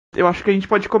Eu acho que a gente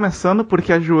pode ir começando,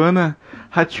 porque a Joana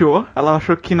rateou. Ela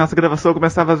achou que nossa gravação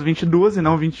começava às 22 e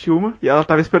não 21. E ela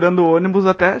tava esperando o ônibus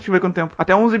até, deixa eu ver quanto tempo,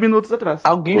 até 11 minutos atrás.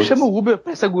 Alguém chama o Uber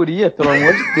pra essa guria, pelo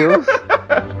amor de Deus.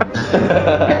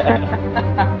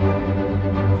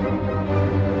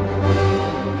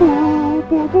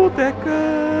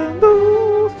 Botecando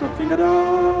os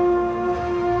Vingadores.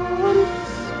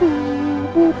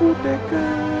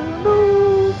 Botecando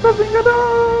os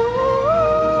Vingadores.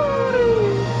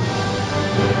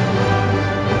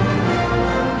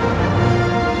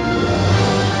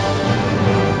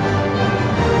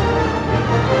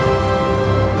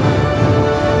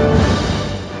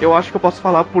 Eu acho que eu posso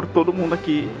falar por todo mundo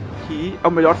aqui que é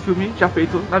o melhor filme já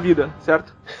feito na vida,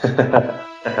 certo?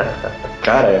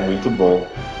 Cara, é muito bom.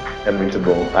 É muito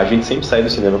bom. A gente sempre sai do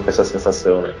cinema com essa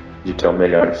sensação, né? De que é o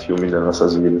melhor filme das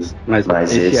nossas vidas. Mas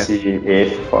esse é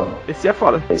foda. Esse é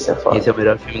foda. Esse é o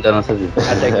melhor filme da nossa vida.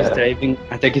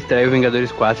 Até que estreia o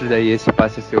Vingadores 4, daí esse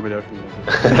passa a ser o melhor filme.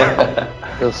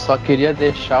 Eu só queria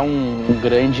deixar um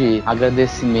grande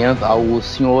agradecimento ao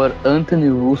senhor Anthony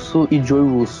Russo e Joe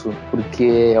Russo, porque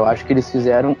eu acho que eles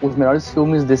fizeram os melhores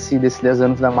filmes desses 10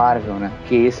 anos da Marvel, né?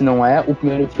 Que esse não é o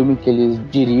primeiro filme que eles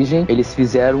dirigem, eles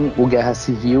fizeram o Guerra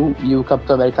Civil e o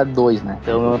Capitão América 2, né?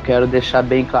 Então eu quero deixar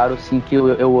bem claro, assim, que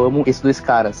eu amo esses dois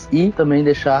caras. E também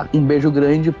deixar um beijo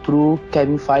grande pro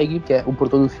Kevin Feige, que é o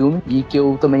produtor do filme, e que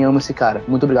eu também amo esse cara.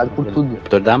 Muito obrigado por tudo.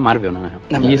 Produtor da Marvel, né?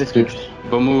 Isso.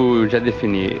 Vamos já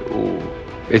definir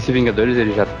esse Vingadores,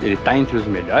 ele tá entre os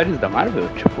melhores da Marvel?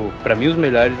 Tipo, pra mim os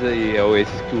melhores aí é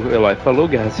esses que o Eloy falou,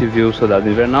 Guerra Civil, Soldado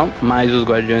Invernal, mais os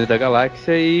Guardiões da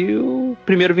Galáxia e o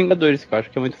primeiro Vingadores, que eu acho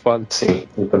que é muito foda. Sim,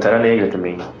 e o Pantera Negra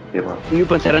também. E o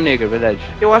Pantera Negra, verdade.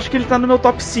 Eu acho que ele tá no meu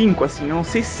top 5, assim,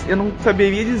 eu não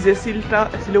saberia dizer se ele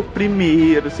é o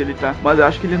primeiro, se ele tá, mas eu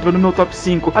acho que ele entrou no meu top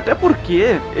 5, até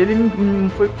porque ele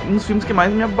foi um dos filmes que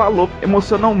mais me abalou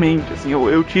emocionalmente, assim,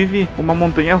 eu tive uma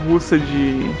montanha russa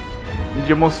de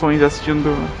emoções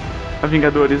assistindo a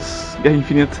Vingadores Guerra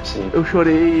Infinita. Sim. Eu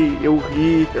chorei, eu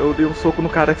ri, eu dei um soco no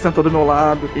cara que sentou do meu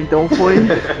lado, então foi...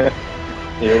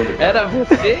 Era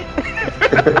você?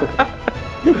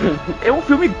 É um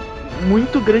filme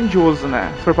muito grandioso,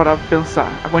 né? Se for parar pra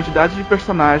pensar. A quantidade de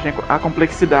personagem, a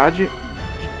complexidade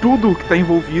de tudo que tá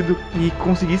envolvido e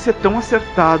conseguir ser tão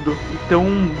acertado e tão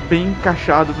bem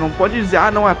encaixado. Não pode dizer,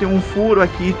 tem um furo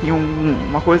aqui, tem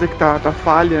uma coisa que tá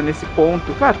falha nesse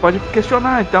ponto. Claro, pode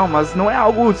questionar e tal, mas não é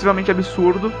algo extremamente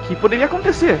absurdo que poderia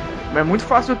acontecer. É muito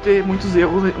fácil ter muitos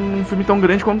erros em um filme tão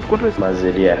grande quanto esse. Mas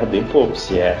ele erra bem pouco,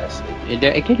 se erra. Assim.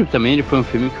 Ele foi um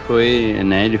filme que foi,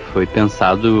 né, ele foi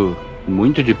pensado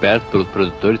muito de perto pelos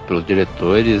produtores, pelos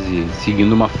diretores, e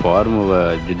seguindo uma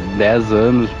fórmula de 10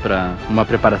 anos uma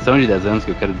preparação de 10 anos,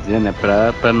 que eu quero dizer, né,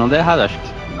 pra não dar errado. Acho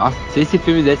que, nossa, se esse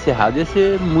filme desse errado ia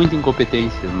ser muita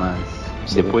incompetência, mas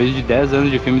depois de 10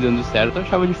 anos de filme dando certo, eu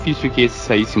achava difícil que esse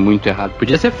saísse muito errado.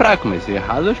 Podia ser fraco, mas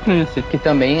errado eu acho que não ia ser. Que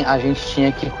também a gente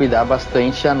tinha que cuidar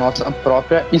bastante a nossa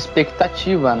própria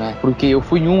expectativa, né? Porque eu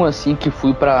fui assim, que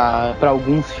fui pra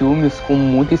alguns filmes com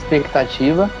muita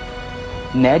expectativa,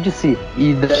 Nedice,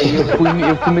 e daí eu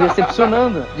fui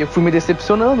me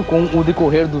decepcionando com o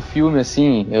decorrer do filme,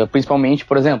 assim, principalmente,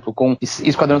 por exemplo, com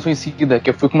Esquadrão Suicida, que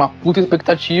eu fui com uma puta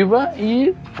expectativa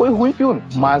e foi ruim o filme.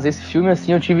 Mas esse filme,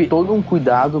 assim, eu tive todo um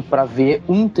cuidado pra ver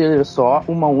um trailer só,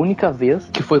 uma única vez,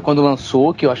 que foi quando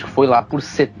lançou, que eu acho que foi lá por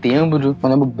setembro, não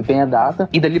lembro bem a data,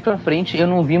 e dali pra frente eu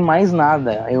não vi mais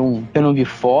nada. Eu não vi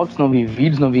fotos, não vi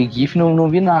vídeos, não vi GIF, não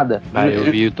vi nada. Eu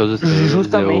vi todos os trailers.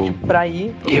 Justamente pra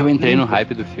ir... Eu entrei no hype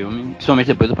do filme, principalmente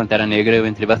depois do Pantera Negra, eu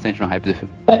entrei bastante no hype do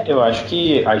filme. Eu acho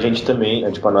que a gente também,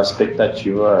 tipo, a nossa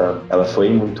expectativa, ela foi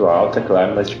muito alta,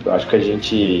 claro, mas tipo, acho que a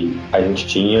gente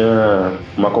tinha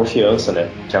uma confiança, né,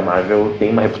 que a Marvel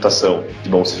tem uma reputação de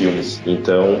bons filmes.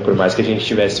 Então, por mais que a gente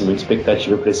tivesse muita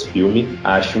expectativa para esse filme,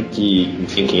 acho que,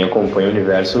 enfim, quem acompanha o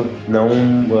universo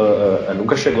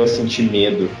nunca chegou a sentir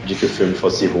medo de que o filme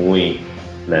fosse ruim,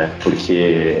 né?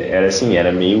 Porque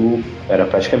era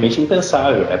praticamente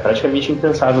impensável. É praticamente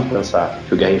impensável pensar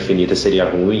que o Guerra Infinita seria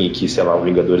ruim e que, sei lá, o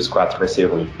Vingadores 4 vai ser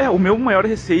ruim. O meu maior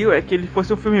receio é que ele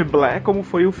fosse um filme black, como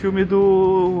foi o filme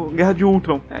do Guerra de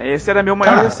Ultron. Esse era meu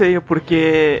maior receio,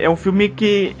 porque é um filme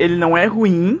que ele não é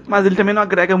ruim, mas ele também não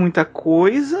agrega muita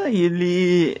coisa, e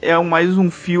ele é mais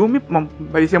um filme,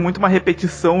 parecia muito uma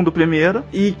repetição do primeiro,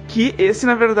 e que esse,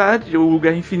 na verdade, o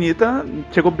Guerra Infinita,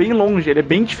 chegou bem longe. Ele é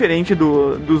bem diferente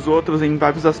dos outros em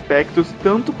vários aspectos,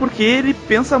 tanto porque ele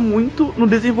pensa muito no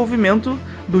desenvolvimento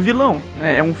do vilão.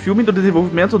 É um filme do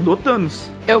desenvolvimento do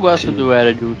Thanos. Eu gosto do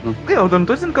Era de Ultron. Eu não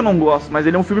tô dizendo que eu não gosto, mas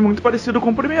ele é um filme muito parecido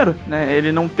com o primeiro, né?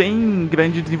 Ele não tem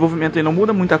grande desenvolvimento, ele não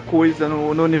muda muita coisa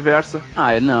no universo.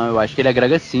 Não, eu acho que ele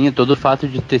agrega sim. Todo o fato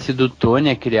de ter sido o Tony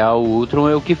a criar o Ultron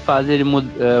é o que faz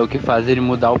ele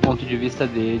mudar o ponto de vista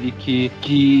dele, que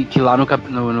lá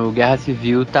no Guerra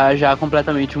Civil tá já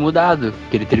completamente mudado.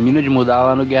 Que ele termina de mudar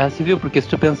lá no Guerra Civil, porque se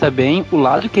tu pensar bem, o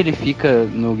lado que ele fica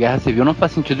no Guerra Civil não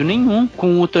faz sentido nenhum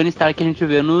com o Tony Stark que a gente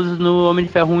vê no Homem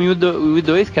de Ferro 1 e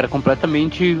 2, que era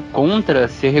completamente contra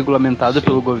ser regulamentado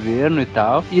pelo governo e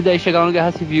tal. E daí chegar no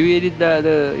Guerra Civil e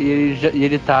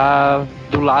ele tá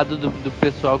do lado do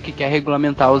pessoal que quer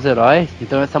regulamentar os heróis.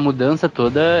 Então essa mudança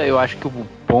toda, eu acho que o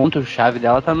ponto-chave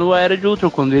dela tá no Era de Ultron,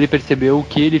 quando ele percebeu o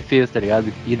que ele fez, tá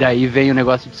ligado? E daí vem o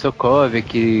negócio de Sokovia,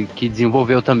 que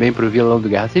desenvolveu também pro vilão do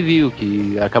Guerra Civil,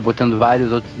 que acabou tendo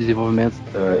vários outros desenvolvimentos.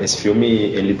 Esse filme,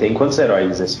 ele tem quantos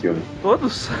heróis nesse filme?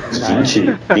 Todos? 20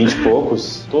 e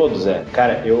poucos? Todos,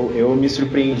 Cara, eu me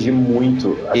surpreendi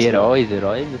muito. Assim. Heróis,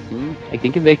 assim. É que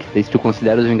tem que ver que se tu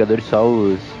considera os Vingadores só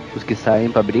os que saem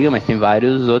pra briga, mas tem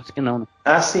vários outros que não, né?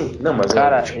 Ah, sim. Não, mas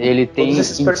cara, ele tem todos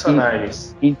esses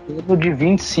personagens. Em torno de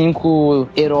 25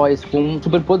 heróis com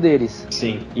superpoderes.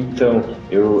 Sim. Então,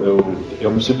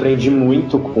 eu me surpreendi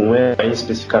muito com ele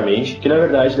especificamente, que na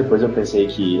verdade depois eu pensei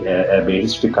que é bem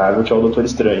justificável, que é o Doutor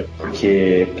Estranho,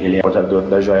 porque ele é portador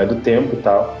da Joia do Tempo e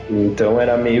tal. Então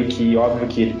era meio que óbvio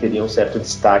que ele teria um certo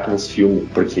destaque nesse filme,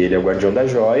 porque ele é o Guardião da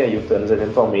Joia e o Thanos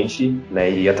eventualmente,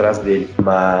 né, iria atrás dele.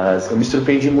 Mas eu me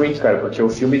surpreendi muito, cara, porque o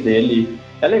filme dele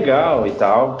é legal e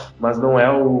tal, mas não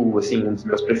é um dos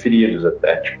meus preferidos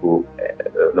até, tipo,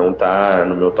 não tá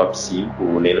no meu top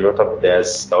 5, nem no meu top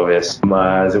 10, talvez,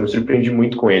 mas eu me surpreendi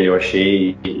muito com ele, eu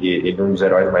achei ele um dos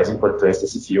heróis mais importantes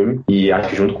desse filme, e acho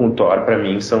que junto com o Thor, pra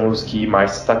mim, são os que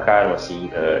mais destacaram, assim,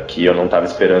 que eu não tava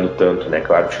esperando tanto, né,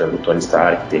 claro, tirando o Tony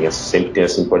Stark, sempre tem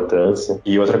essa importância.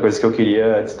 E outra coisa que eu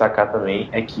queria destacar também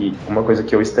é que uma coisa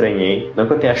que eu estranhei, não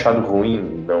que eu tenha achado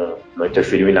ruim, não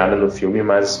interferiu em nada no filme,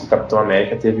 mas o Capitão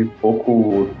América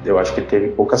eu acho que teve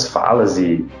poucas falas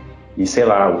e sei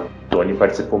lá, o Tony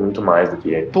participou muito mais do que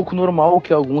ele. Pouco normal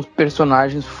que alguns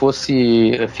personagens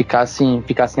ficassem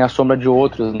à sombra de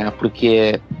outros, né?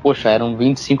 Porque, poxa, eram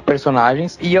 25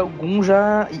 personagens e alguns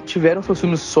já tiveram seus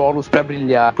filmes solos pra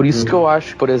brilhar. Por isso que eu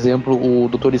acho, por exemplo, o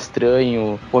Doutor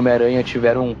Estranho, o Homem-Aranha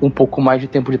tiveram um pouco mais de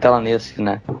tempo de tela nesse,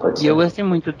 né? E eu gostei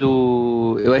muito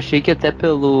eu achei que até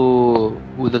pelo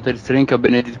o Doutor Estranho, que é o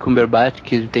Benedict Cumberbatch,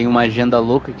 que tem uma agenda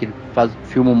louca, que ele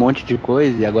filma um monte de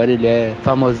coisa e agora ele é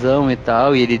famosão e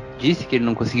tal, e ele disse que ele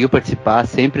não conseguiu participar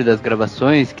sempre das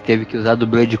gravações, que teve que usar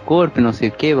dublê de corpo e não sei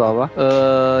o que, blá blá.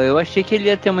 Eu achei que ele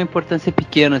ia ter uma importância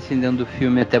pequena assim dentro do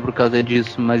filme, até por causa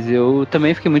disso, mas eu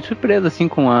também fiquei muito surpreso assim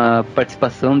com a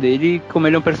participação dele, como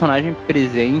ele é um personagem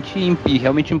presente e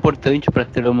realmente importante pra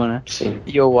trama, né? Sim.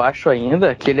 E eu acho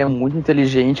ainda que ele é muito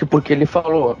inteligente, porque ele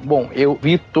falou, bom, eu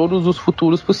vi todos os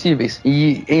futuros possíveis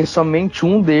e em somente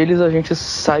um deles a gente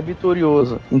sai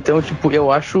vitorioso. Então, tipo,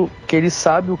 eu acho que ele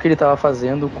sabe o que ele tava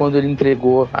fazendo quando ele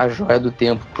entregou a Joia do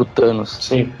Tempo pro Thanos.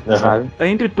 Sim. Sabe?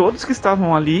 Entre todos que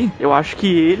estavam ali, eu acho que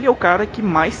ele é o cara que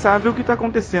mais sabe o que tá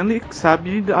acontecendo e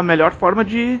sabe a melhor forma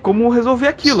de como resolver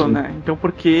aquilo, Sim. né? Então,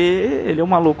 porque ele é um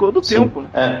maluco do tempo,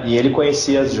 né? E ele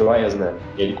conhecia as joias, né?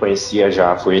 Ele conhecia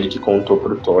já, foi ele que contou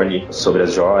pro Tony sobre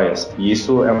as joias. E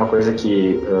isso é uma coisa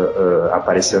que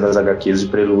apareceu nas HQs de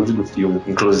prelúdio do filme.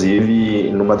 Inclusive,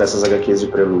 numa dessas HQs de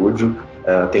prelúdio,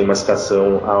 tem uma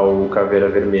citação ao Caveira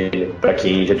Vermelha. Pra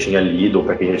quem já tinha lido ou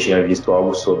pra quem já tinha visto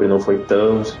algo sobre, não foi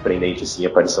tão surpreendente assim a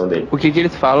aparição dele. O que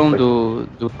eles falam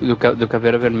do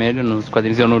Caveira Vermelha nos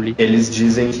quadrinhos? Eu não li. Eles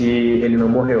dizem que ele não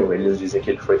morreu, eles dizem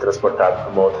que ele foi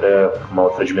transportado pra uma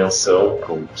outra dimensão,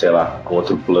 com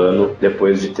outro plano,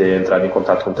 depois de ter entrado em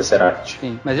contato com o Tesseract.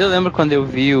 Sim, mas eu lembro quando eu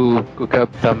vi o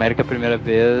Capitão América a primeira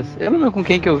vez, eu não lembro com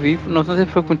quem que eu vi, não sei se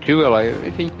foi contigo, Eloy,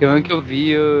 enfim, que eu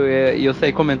vi e eu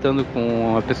saí comentando com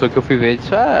a pessoa que eu fui ver,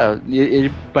 disse,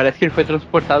 ele parece que ele foi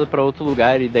transportado pra outro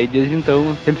lugar, e daí desde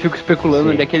então sempre fico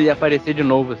especulando onde é que ele ia aparecer de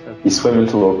novo, sabe? Isso foi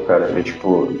muito louco, cara.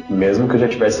 Mesmo que eu já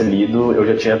tivesse lido, eu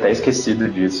já tinha até esquecido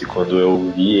disso, e quando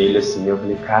eu vi ele assim, eu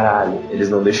falei, caralho, eles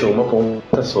não deixam uma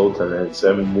ponta solta, né? Isso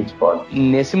é muito foda.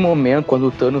 Nesse momento, quando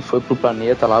o Thanos foi pro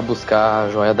planeta lá buscar a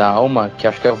Joia da Alma, que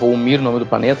acho que é Volmir o nome do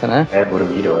planeta, né? É,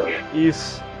 Vormir, eu acho.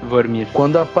 Isso. Vormir.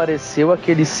 Quando apareceu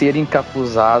aquele ser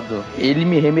encapuzado, ele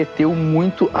me remeteu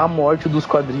muito à morte dos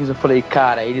quadrinhos. Eu falei,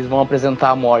 cara, eles vão apresentar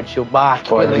a morte. Eu, que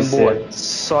coisa boa.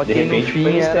 Só que no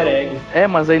fim era...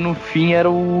 mas aí no fim era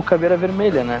o Caveira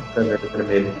Vermelha, né? Caveira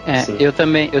Vermelha. Sim. Eu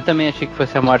também achei que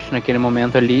fosse a morte naquele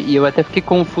momento ali. E eu até fiquei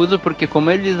confuso, porque como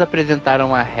eles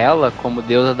apresentaram a Hela como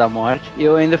deusa da morte,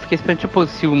 eu ainda fiquei esperando, tipo,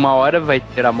 se uma hora vai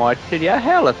ter a morte, seria a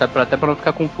Hela, sabe? Até pra não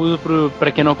ficar confuso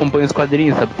pra quem não acompanha os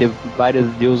quadrinhos, sabe? Ter várias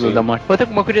deusas da morte. Outra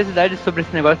uma curiosidade sobre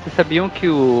esse negócio, vocês sabiam que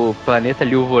o planeta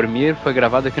ali, o Vormir, foi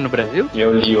gravado aqui no Brasil?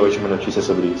 Eu li hoje uma notícia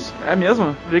sobre isso. É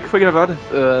mesmo? Vi que foi gravado.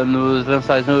 Nos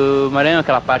Lençóis do Maranhão,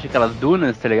 aquela parte, aquelas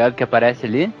dunas, tá ligado? Que aparece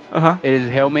ali. Eles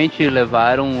realmente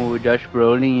levaram o Josh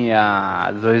Brolin e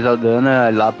a Zoe Saldana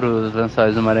lá pros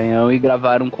Lençóis do Maranhão e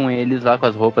gravaram com eles lá com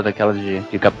as roupas aquelas de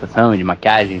captação, de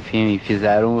maquiagem, enfim, e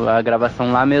fizeram a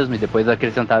gravação lá mesmo. E depois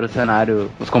acrescentaram o cenário,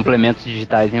 os complementos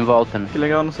digitais em volta, né? Que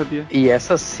legal, não sabia. E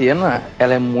essa cena,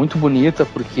 ela é muito bonita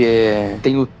porque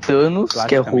tem o Thanos,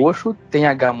 que é roxo, tem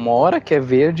a Gamora, que é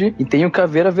verde, e tem o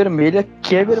Caveira Vermelha,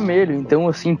 que é vermelho. Então,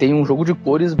 assim, tem um jogo de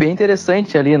cores bem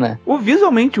interessante ali, né?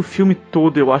 Visualmente, o filme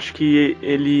todo, eu acho que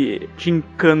ele te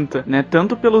encanta, né?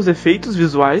 Tanto pelos efeitos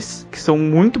visuais, que são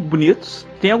muito bonitos.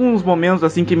 Tem alguns momentos,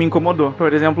 assim, que me incomodou.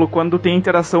 Por exemplo, quando tem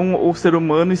interação o ser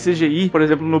humano e CGI, por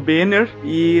exemplo, no Banner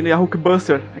e a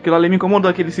Hulkbuster. Aquilo ali me incomodou,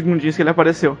 aqueles segundinhos que ele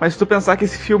apareceu. Mas se tu pensar que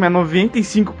esse filme é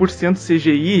 95%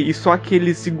 CGI e só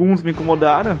aqueles segundos me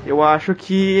incomodaram, eu acho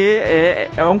que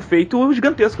é um feito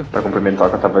gigantesco. Pra complementar o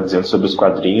que eu tava dizendo sobre os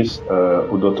quadrinhos,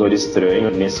 o Doutor Estranho,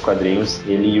 nesses quadrinhos,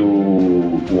 ele e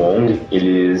o Wong,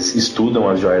 eles estudam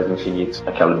as Joias do Infinito.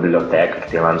 Aquela biblioteca que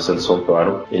tem lá no Santo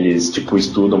Santoro. Eles, tipo,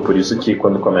 estudam, por isso que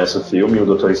quando começa o filme, o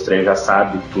Doutor Estranho já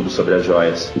sabe tudo sobre as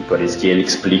joias. E por isso que ele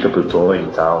explica pro Tony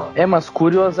e tal. Mas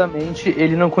curiosamente,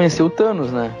 ele não conheceu o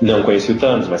Thanos, né? Não conhecia o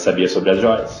Thanos, mas sabia sobre as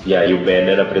joias. E aí o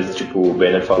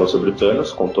Banner falou sobre o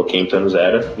Thanos, contou quem o Thanos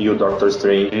era, e o Doctor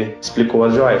Strange explicou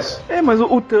as joias. Mas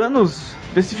o Thanos...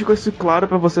 Vê se ficou isso claro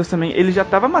pra vocês também. Ele já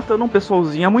tava matando um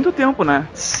pessoalzinho há muito tempo, né?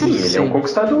 Sim, ele é um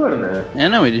conquistador, né?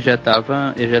 Ele já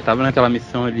tava naquela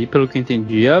missão ali, pelo que eu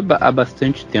entendi, há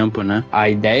bastante tempo, né? A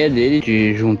ideia dele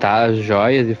de juntar as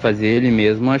joias e fazer ele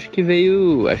mesmo, acho que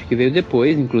veio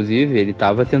depois, inclusive. Ele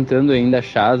tava tentando ainda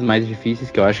achar as mais difíceis,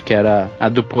 que eu acho que era a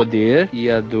do poder e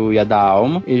a da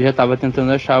alma. Ele já tava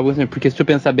tentando achar algo assim, porque se tu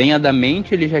pensar bem, a da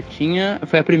mente ele já tinha...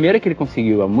 Foi a primeira que ele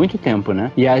conseguiu, há muito tempo,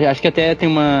 né? E acho que até tem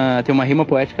uma rima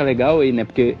poética legal aí, né?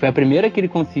 Porque foi a primeira que ele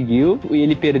conseguiu e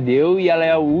ele perdeu e ela é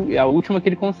a última que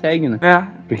ele consegue, né?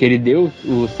 Porque ele deu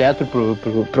o cetro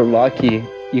pro Loki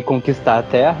e conquistar a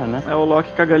Terra, né? O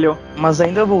Loki cagalhou. Mas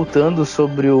ainda voltando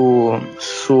sobre o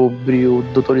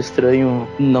Doutor Estranho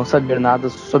não saber nada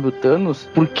sobre o Thanos,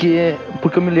 porque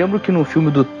eu me lembro que no filme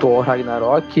do Thor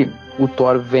Ragnarok, o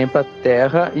Thor vem pra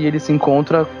Terra e ele se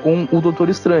encontra com o Doutor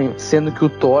Estranho, sendo que o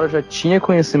Thor já tinha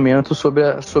conhecimento sobre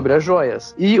as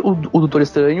joias. E o Doutor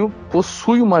Estranho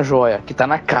possui uma joia que tá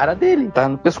na cara dele, tá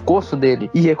no pescoço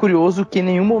dele. E é curioso que em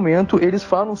nenhum momento eles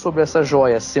falam sobre essa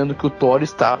joia, sendo que o Thor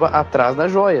estava atrás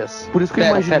das joias. Por isso que eu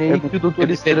imaginei que o Doutor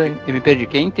Estranho... Eu me perdi.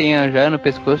 Quem tem a joia no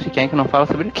pescoço e quem é que não fala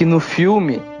sobre isso? Que no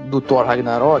filme do Thor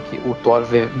Ragnarok, o Thor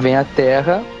vem à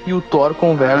Terra e o Thor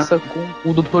conversa com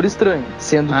o Doutor Estranho,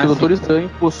 sendo que o Doutor Estranho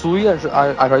possui a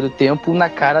joia do tempo na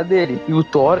cara dele. E o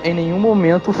Thor em nenhum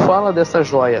momento fala dessa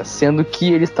joia, sendo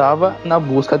que ele estava na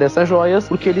busca dessas joias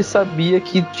porque ele sabia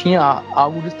que tinha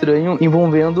algo de estranho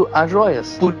envolvendo as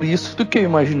joias. Por isso que eu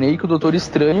imaginei que o Doutor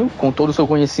Estranho, com todo o seu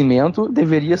conhecimento,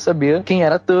 deveria saber quem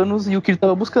era Thanos e o que ele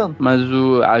estava buscando. Mas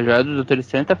a joia do Doutor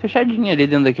Estranho tá fechadinha ali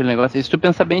dentro daquele negócio. E se tu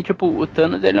pensar bem, tipo, o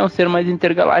Thanos, ele é um ser mais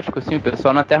intergaláctico, assim, o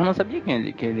pessoal na Terra não sabia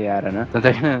quem ele era, né?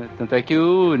 Tanto é que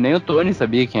nem o Tony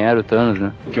sabia quem era o Thanos,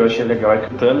 né? O que eu achei legal é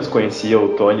que o Thanos conhecia o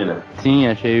Tony, né? Sim,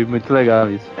 achei muito legal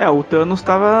isso. O Thanos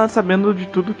tava sabendo de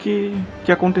tudo que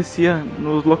acontecia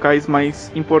nos locais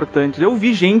mais importantes. Eu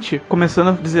vi gente começando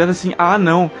a dizer assim,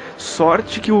 não,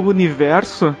 sorte que o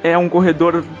universo é um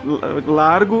corredor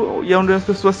largo e é onde as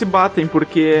pessoas se batem,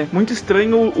 porque é muito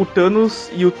estranho o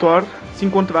Thanos e o Thor se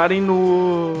encontrarem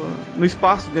no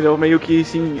espaço, entendeu? Meio que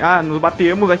assim, nos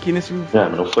batemos aqui nesse...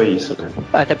 Não foi isso, né?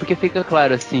 Até porque fica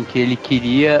claro, assim, que ele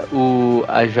queria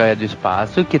a joia do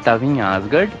espaço, que tava em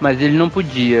Asgard, mas ele não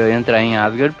podia entrar em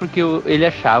Asgard porque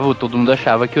todo mundo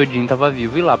achava que Odin tava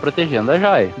vivo e lá protegendo a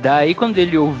joia. Daí, quando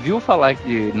ele ouviu falar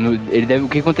que... o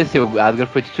que aconteceu?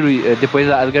 Asgard foi destruída, depois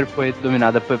a Asgard foi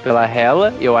dominada pela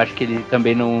Hela, eu acho que ele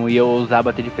também não ia ousar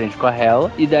bater de frente com a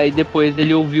Hela, e daí depois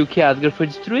ele ouviu que Asgard foi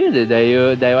destruída, daí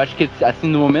eu acho que, assim,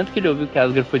 no momento que ele ouviu que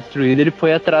Asgard foi destruída, ele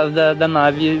foi atrás da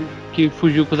nave que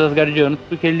fugiu com os Asgardianos,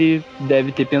 porque ele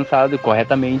deve ter pensado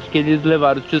corretamente que eles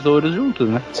levaram os tesouros juntos,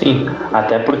 né? Sim,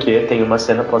 até porque tem uma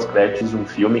cena pós-créditos de um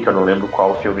filme, que eu não lembro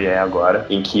qual filme é agora,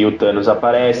 em que o Thanos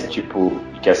aparece, tipo,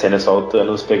 que a cena é só o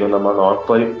Thanos pegando a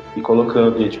manopla e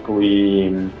colocando,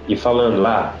 e falando,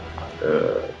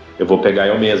 eu vou pegar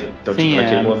eu mesmo. Então, sim, tipo,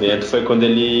 naquele momento foi quando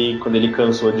ele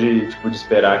cansou de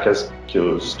esperar que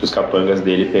os capangas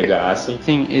dele pegassem.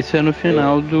 Sim, isso é no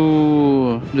final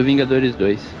do Vingadores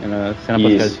 2. É na cena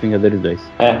pós-crédito do Vingadores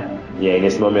 2. E aí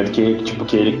nesse momento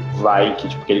que ele vai, que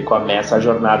ele começa a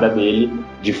jornada dele,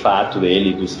 de fato,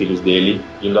 dele, dos filhos dele,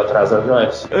 indo atrás das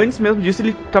joias. Antes mesmo disso,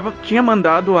 ele tinha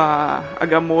mandado a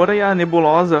Gamora e a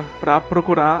Nebulosa pra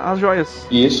procurar as joias.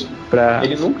 Isso.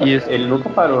 Ele nunca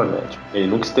parou, né? Tipo, ele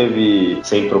nunca esteve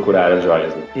sem procurar as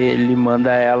joias, né? Ele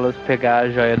manda elas pegar a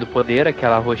joia do poder,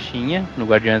 aquela roxinha, no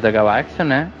Guardiões da Galáxia,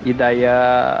 né? E daí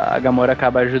a Gamora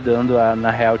acaba ajudando a,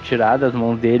 na real, tirar das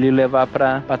mãos dele e levar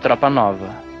pra Tropa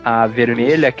Nova. A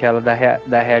vermelha, aquela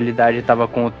da realidade, tava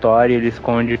com o Thor e ele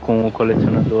esconde com o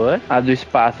colecionador. A do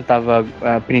espaço tava,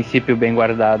 a princípio, bem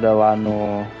guardada lá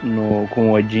com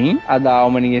o Odin. A da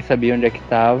alma ninguém sabia onde é que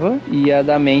tava. E a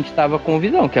da mente tava com o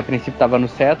Visão, que a princípio tava no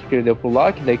cetro, que ele deu pro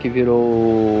Loki, daí que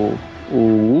virou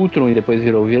o Ultron e depois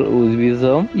virou os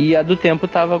Visão. E a do tempo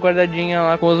tava guardadinha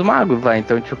lá com os magos lá,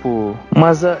 então tipo...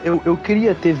 Mas eu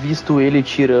queria ter visto ele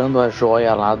tirando a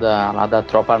joia lá da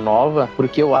Tropa Nova,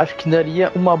 porque eu acho que daria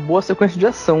uma boa sequência de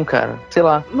ação, cara. Sei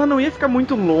lá. Mas não ia ficar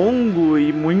muito longo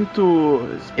e muito...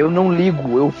 Eu não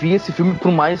ligo, eu vi esse filme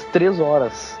por mais 3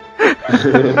 horas.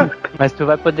 Mas tu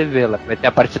vai poder vê-la, vai ter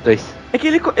a parte 2. É que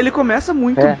ele começa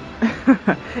muito...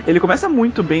 ele começa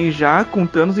muito bem já, com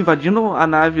Thanos invadindo a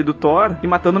nave do Thor e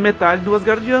matando metade dos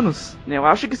Asgardianos. Eu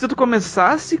acho que se tu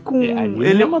começasse com...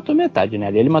 Ele matou metade, né?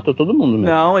 Ali ele matou todo mundo mesmo.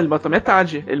 Não, ele matou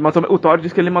metade. O Thor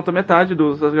disse que ele matou metade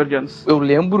dos Asgardianos. Eu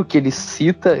lembro que ele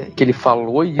cita, que ele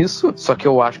falou isso, só que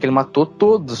eu acho que ele matou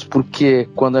todos, porque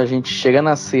quando a gente chega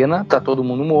na cena, tá todo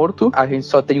mundo morto, a gente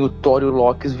só tem o Thor e o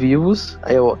Loki vivos,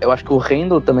 eu acho que o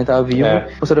Heimdall também tava vivo,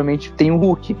 posteriormente tem o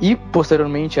Hulk, e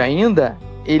posteriormente ainda...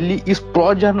 ele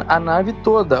explode a nave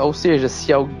toda, ou seja,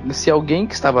 se alguém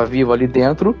que estava vivo ali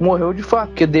dentro morreu de fato,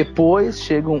 porque depois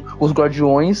chegam os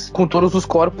Guardiões com todos os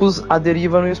corpos à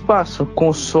deriva no espaço,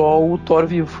 com só o Thor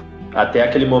vivo. Até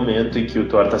aquele momento em que o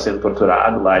Thor tá sendo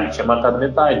torturado lá, ele tinha matado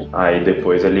metade. Aí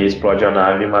depois ele explode a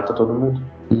nave e mata todo mundo.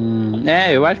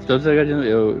 Eu acho que todos os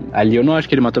ali eu não acho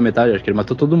que ele matou metade, eu acho que ele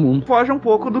matou todo mundo. Foge um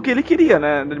pouco do que ele queria,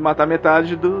 né? De matar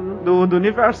metade do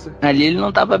universo. Ali ele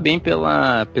não tava bem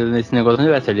nesse negócio do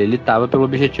universo, ali ele tava pelo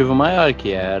objetivo maior,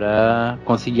 que era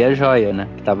conseguir a joia, né?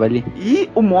 Que tava ali. E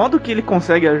o modo que ele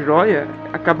consegue a joia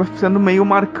acaba sendo meio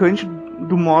marcante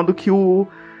do modo que o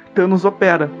Thanos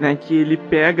opera, né? Que ele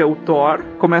pega o Thor,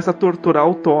 começa a torturar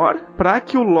o Thor, pra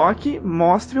que o Loki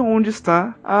mostre onde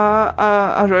está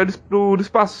a joia do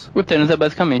espaço. O Thanos é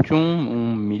basicamente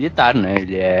um militar, né?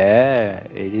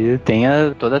 Ele tem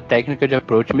toda a técnica de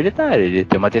approach militar. Ele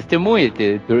tem uma testemunha,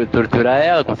 ele tortura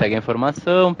ela, consegue a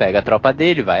informação, pega a tropa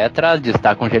dele, vai atrás,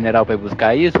 destaca um general pra ir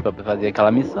buscar isso, pra fazer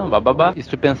aquela missão, bababá. E se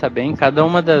tu pensar bem, cada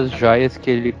uma das joias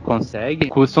que ele consegue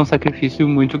custa um sacrifício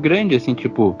muito grande, assim,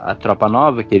 tipo, a Tropa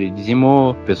Nova, que ele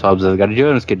dizimou, o pessoal dos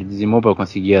Asgardianos, que ele dizimou pra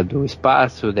conseguir a do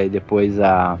espaço, daí depois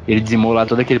ele dizimou lá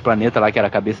todo aquele planeta lá, que era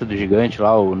a cabeça do gigante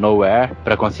lá, o Nowhere,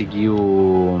 pra conseguir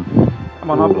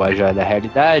a joia da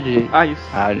realidade.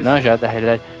 Isso. Não, a joia da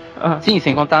realidade. Sim,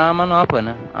 sem contar a manopla,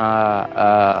 né?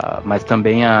 Mas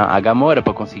também a Gamora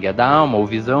pra conseguir a da alma, o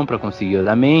Visão pra conseguir a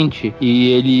da mente.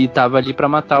 E ele tava ali pra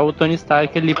matar o Tony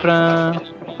Stark ali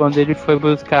quando ele foi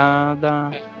buscar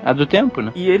a do tempo,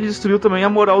 né? E ele destruiu também a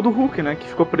moral do Hulk, né? Que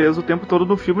ficou preso o tempo todo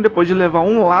no filme depois de levar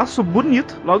um laço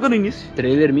bonito logo no início.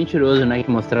 Trailer mentiroso, né? Que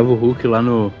mostrava o Hulk lá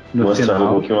no mostrava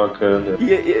o Hulk em Wakanda.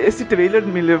 E esse trailer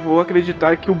me levou a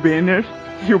acreditar que o Banner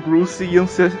e o Bruce iam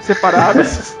ser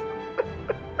separados.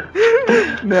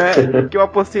 Né? Que eu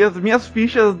apostei as minhas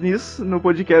fichas nisso no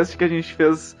podcast que a gente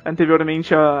fez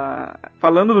anteriormente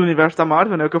falando do universo da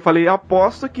Marvel, né? Que eu falei,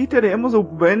 aposto que teremos o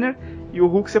Banner e o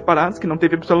Hulk separados, que não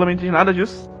teve absolutamente nada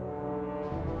disso.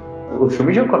 O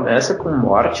filme já começa com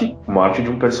morte de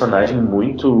um personagem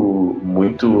muito,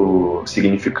 muito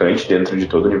significante dentro de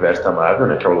todo o universo da Marvel,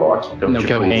 né? Que é o Loki. Então,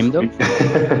 que é o Heimdall.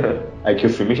 É que o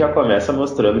filme já começa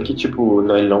mostrando que, tipo,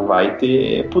 ele não vai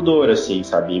ter pudor, assim,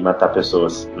 sabe, em matar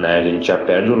pessoas, né? A gente já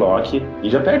perde o Loki e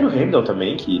já perde o Heimdall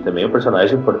também, que também é um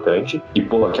personagem importante. E,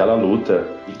 pô, aquela luta,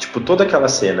 e, tipo, toda aquela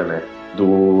cena, né? Do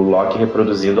Loki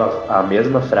reproduzindo a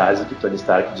mesma frase que Tony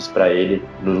Stark diz pra ele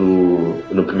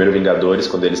no primeiro Vingadores,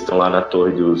 quando eles estão lá na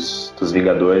torre dos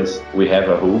Vingadores, We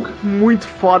have a Hulk. Muito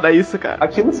foda isso, cara.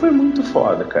 Aquilo foi muito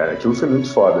foda, cara. Aquilo foi muito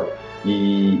foda.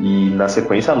 E na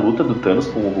sequência a luta do Thanos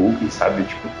com o Hulk, sabe?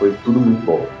 Tipo, foi tudo muito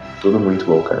bom. Tudo muito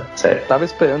bom, cara. Sério. Tava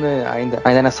esperando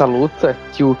ainda nessa luta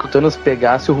que o Thanos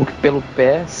pegasse o Hulk pelo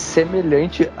pé,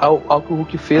 semelhante ao que o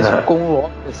Hulk fez com o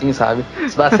Loki, assim, sabe?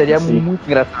 Isso seria muito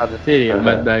engraçado. Seria,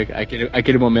 mas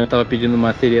aquele momento tava pedindo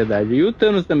uma seriedade. E o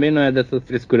Thanos também não é dessas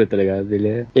frescuras, tá ligado?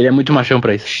 Ele é muito machão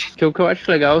pra isso. O que eu acho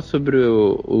legal sobre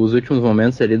os últimos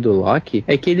momentos ali do Loki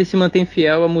é que ele se mantém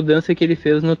fiel à mudança que ele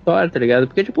fez no Thor, tá ligado?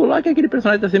 Porque, tipo, o Loki é aquele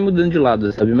personagem que tá sempre mudando de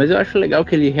lado, sabe? Mas eu acho legal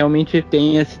que ele realmente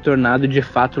tenha se tornado de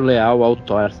fato leal ao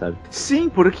Thor, sabe? Sim,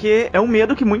 porque é um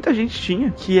medo que muita gente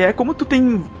tinha, que é como tu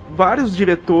tem vários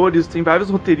diretores, tem vários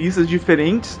roteiristas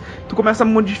diferentes, tu começa a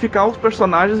modificar os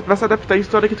personagens pra se adaptar à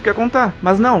história que tu quer contar.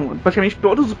 Mas não, praticamente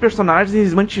todos os personagens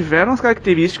eles mantiveram as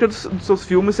características dos seus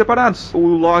filmes separados. O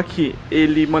Loki,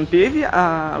 ele manteve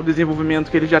o desenvolvimento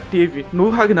que ele já teve no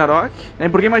Ragnarok, né?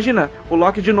 Porque imagina, o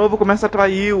Loki de novo começa a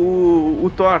trair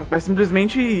o Thor, vai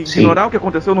simplesmente ignorar o que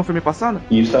aconteceu no filme passado.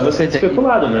 E isso estava sendo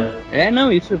especulado, né?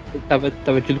 Não, isso tava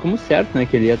tido como certo, né?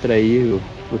 Que ele ia trair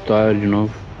o Thor de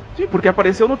novo. Sim, porque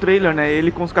apareceu no trailer, né?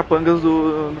 Ele com os capangas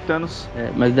do Thanos.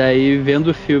 Mas daí, vendo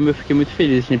o filme, eu fiquei muito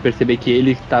feliz de perceber que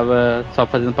ele tava só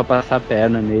fazendo pra passar a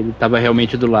perna nele, tava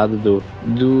realmente do lado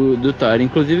do Thor.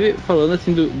 Inclusive, falando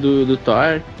assim do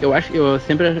Thor, eu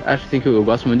sempre acho assim que eu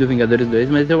gosto muito do Vingadores 2,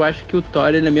 mas eu acho que o Thor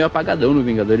ele é meio apagadão no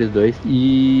Vingadores 2.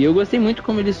 E eu gostei muito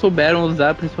como eles souberam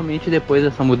usar, principalmente depois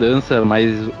dessa mudança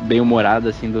mais bem-humorada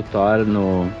assim do Thor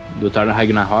no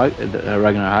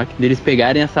Ragnarok, deles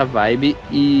pegarem essa vibe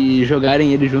e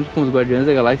jogarem ele junto com os Guardiões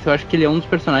da Galáxia. Eu acho que ele é um dos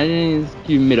personagens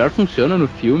que melhor funciona no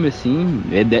filme, assim.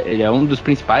 Ele é um dos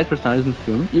principais personagens do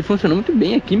filme. E funcionou muito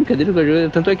bem a química dele,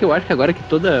 tanto é que eu acho que agora que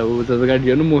os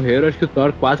Asgardianos morreram, acho que o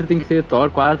Thor 4 tem que ser Thor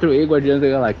 4 e Guardiões da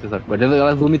Galáxia, sabe? Guardiões da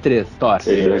Galáxia volume 3, Thor.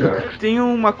 Tem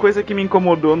uma coisa que me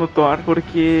incomodou no Thor,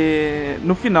 porque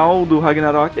no final do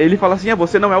Ragnarok, ele fala assim,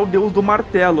 você não é o deus do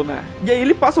martelo, né? E aí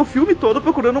ele passa o filme todo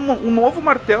procurando um novo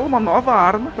martelo, uma nova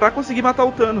arma, pra conseguir matar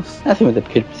o Thanos. Sim, mas é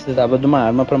porque ele precisava de uma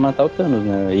arma pra matar o Thanos,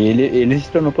 né? E ele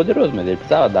se tornou poderoso, mas ele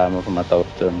precisava da arma pra matar o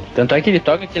Thanos. Tanto é que ele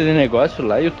toca aquele negócio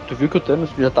lá e tu viu que o Thanos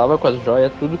já tava com as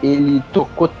joias tudo. Ele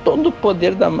tocou todo o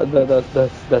poder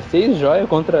das 6 joias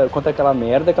contra aquela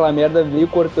merda. Aquela merda veio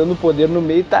cortando o poder no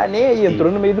meio, tá nem aí,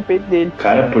 entrou no meio do peito dele.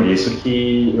 Cara, por isso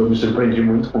que eu me surpreendi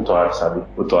muito com o Thor, sabe?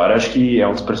 O Thor acho que é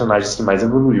um dos personagens que mais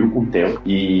evoluiu com o tempo.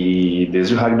 E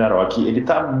desde o Ragnarok ele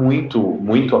tá muito,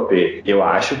 muito OP. Eu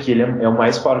acho que ele é o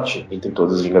mais forte entre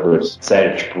todos os Vingadores.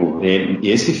 Sério, tipo,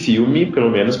 esse filme,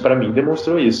 pelo menos pra mim,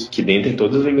 demonstrou isso. Que dentre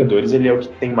todos os Vingadores, ele é o que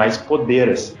tem mais poder,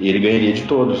 assim. E ele ganharia de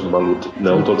todos numa luta.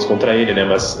 Não todos contra ele, né?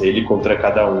 Mas ele contra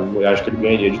cada um, eu acho que ele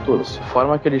ganharia de todos. A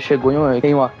forma que ele chegou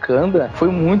em Wakanda foi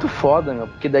muito foda, meu.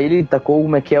 Porque daí ele tacou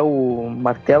como é que é o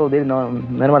martelo dele, não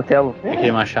era martelo.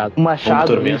 Aquele machado. O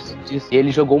machado, isso. Ele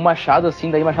jogou o machado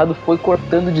assim, daí o machado foi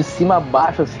cortando de cima a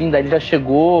baixo, assim, daí ele já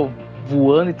chegou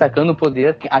voando e tacando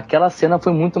poder. Aquela cena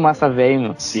foi muito massa,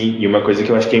 velho. Sim, e uma coisa que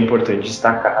eu acho que é importante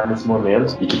destacar nesse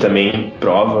momento, e que também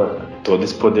prova todo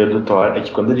esse poder do Thor, é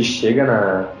que quando ele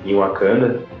chega em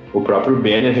Wakanda, o próprio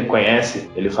Banner reconhece,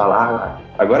 ele fala,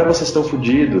 agora vocês estão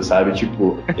fodidos, sabe?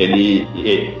 Tipo, ele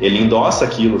endossa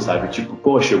aquilo, sabe? Tipo,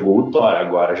 pô, chegou o Thor,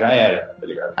 agora já era, tá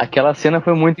ligado? Aquela cena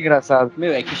foi muito engraçada.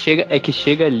 Meu, é que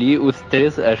chega ali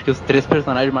acho que os 3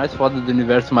 personagens mais fodas do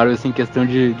universo Marvel, assim, em questão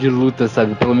de luta,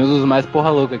 sabe? Pelo menos os mais porra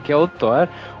louca, que é o Thor,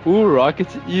 o Rocket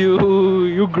e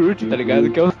o Groot, tá ligado?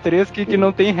 Que é os 3 que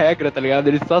não tem regra, tá ligado?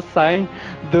 Eles só saem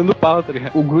dando pau, tá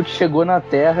ligado? O Groot chegou na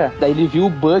Terra, daí ele viu o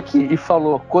Buck e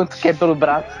falou, quanto quer pelo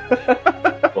braço?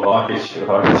 O Rocket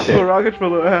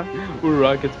falou, O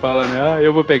Rocket fala, né?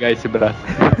 Eu vou pegar esse braço.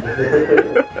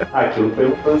 Aquilo foi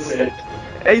um conceito.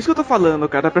 É isso que eu tô falando,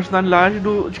 cara. A personalidade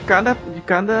de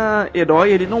cada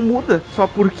herói, ele não muda só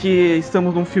porque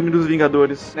estamos num filme dos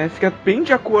Vingadores, né? Fica bem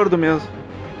de acordo mesmo.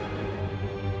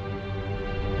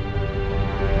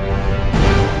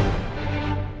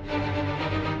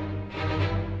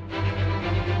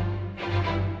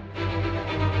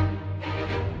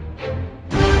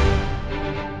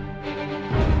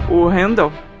 O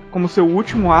Heimdall, como seu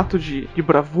último ato de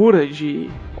bravura, de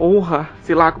honra,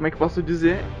 sei lá como é que posso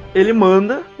dizer, ele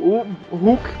manda o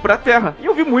Hulk pra Terra. E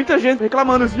eu vi muita gente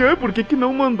reclamando assim, por que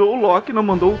não mandou o Loki, não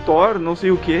mandou o Thor, não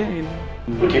sei o que.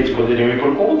 Porque eles poderiam ir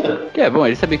por conta. Bom,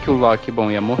 ele sabia que o Loki,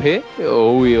 ia morrer,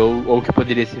 ou que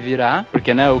poderia se virar,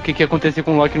 porque, né, o que ia acontecer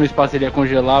com o Loki no espaço? Ele ia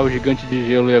congelar, o gigante de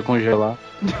gelo ia congelar.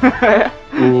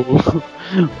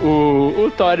 O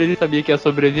Thor, ele sabia que ia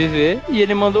sobreviver e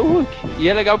ele mandou o Hulk. E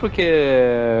é legal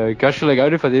porque que eu acho legal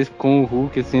ele fazer isso com o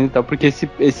Hulk, assim, tal, porque esse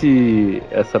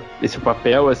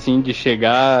papel, assim, de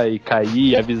chegar e cair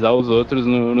e avisar os outros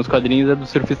nos quadrinhos é do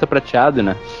Surfista Prateado,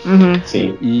 né? Uhum.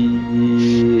 Sim.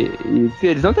 E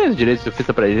eles não têm os direitos de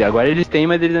surfista pra eles. Agora eles têm,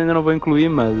 mas eles ainda não vão incluir.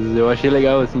 Mas eu achei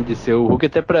legal, assim, de ser o Hulk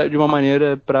até de uma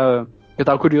maneira pra... Eu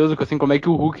tava curioso, assim, como é que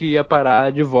o Hulk ia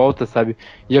parar de volta, sabe?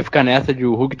 Ia ficar nessa de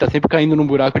o Hulk tá sempre caindo num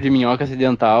buraco de minhoca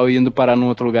acidental e indo parar num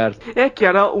outro lugar. Que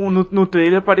era, no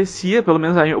trailer parecia, pelo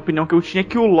menos a opinião que eu tinha,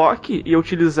 que o Loki ia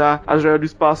utilizar a joia do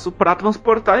espaço pra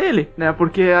transportar ele, né?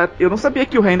 Porque eu não sabia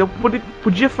que o Heimdall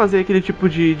podia fazer aquele tipo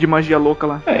de magia louca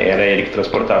lá. Era ele que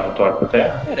transportava o Thor pra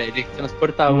Terra. Era ele que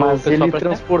transportava Mas o pessoal ele pra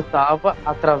transportava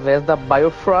através da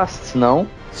Bifrost, não?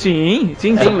 Sim.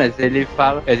 Sim, mas ele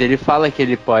fala que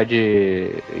ele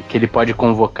pode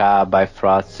convocar a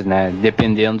Bifrost, né?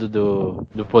 Dependendo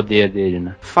do poder dele,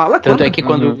 né? Fala Tanto é que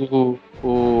quando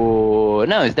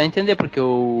não, isso dá a entender, porque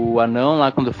o anão lá,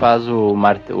 quando faz o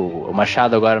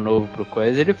machado agora novo pro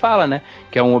coisa, ele fala, né?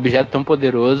 Que é um objeto tão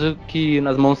poderoso que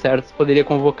nas mãos certas poderia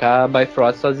convocar a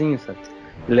Bifrost sozinho, sabe?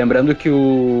 Lembrando que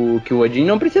o Odin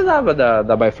não precisava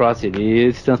da Bifrost,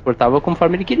 ele se transportava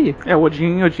conforme ele queria. O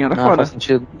Odin era foda. Faz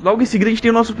sentido. Logo em seguida a gente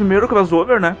tem o nosso primeiro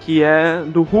crossover, né? Que é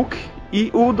do Hulk e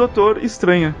o Doutor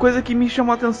Estranho. Coisa que me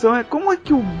chamou a atenção é como é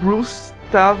que o Bruce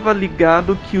tava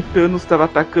ligado que o Thanos estava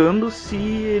atacando se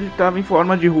ele tava em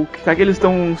forma de Hulk. Será que eles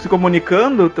estão se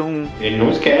comunicando? Ele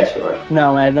não esquece, eu acho.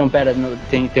 Não, pera,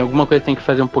 tem alguma coisa que tem que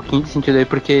fazer um pouquinho de sentido aí,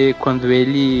 porque quando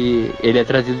ele é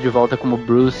trazido de volta como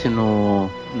Bruce no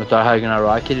Thor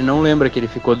Ragnarok, ele não lembra que ele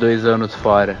ficou 2 anos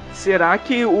fora. Será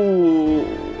que o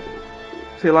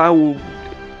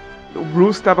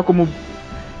Bruce tava como...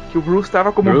 Que o Bruce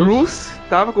tava como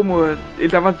ele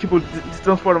tava, tipo,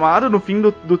 transformado no fim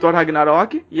do Thor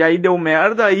Ragnarok. E aí deu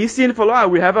merda. Aí sim ele falou,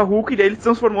 we have a Hulk. E daí ele se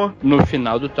transformou. No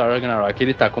final do Thor Ragnarok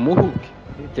ele tá como Hulk.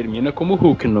 Ele termina como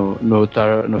Hulk no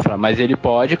final. Mas ele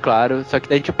pode, claro. Só que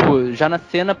daí, tipo, já na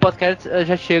cena pós-crédito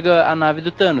já chega a nave do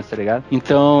Thanos, tá ligado?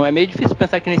 Então é meio difícil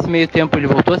pensar que nesse meio tempo ele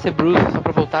voltou a ser Bruce só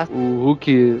pra voltar o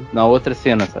Hulk na outra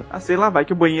cena, sabe? Sei lá, vai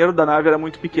que o banheiro da nave era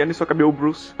muito pequeno e só cabia o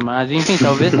Bruce. Mas enfim,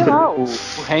 talvez, sei lá, o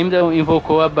Heimdall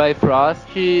invocou a Bifrost,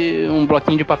 um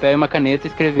bloquinho de papel e uma caneta,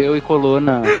 escreveu e colou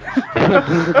na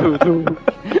bunda do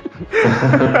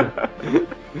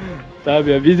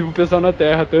sabe, avise pro pessoal na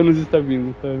Terra, Thanos está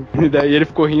vindo, sabe? E daí ele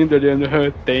ficou rindo, olhando,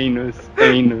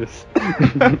 Thanos.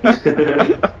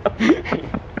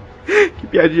 Que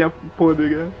piadinha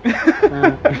podre, né?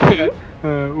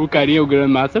 O carinha, o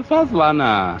Grandmaster, faz lá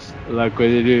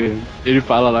coisa, ele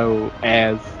fala lá o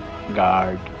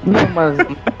Asgard. Não, mas...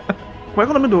 Qual é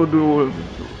o nome do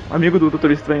amigo do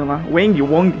Doutor Estranho lá?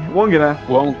 Wong, né?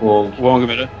 Wong,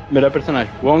 melhor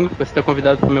personagem. Wong, você tá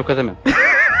convidado pro meu casamento.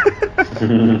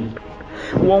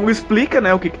 O Wong explica,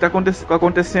 né, o que tá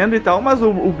acontecendo e tal, mas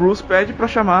o Bruce pede pra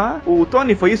chamar o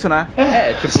Tony, foi isso, né?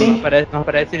 Tipo, não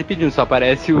aparece ele pedindo, só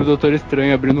aparece o Doutor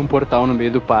Estranho abrindo um portal no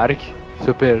meio do parque.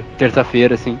 Super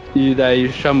terça-feira, assim. E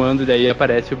daí chamando, daí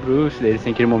aparece o Bruce, daí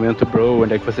tem aquele momento, bro,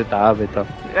 onde é que você tava e tal.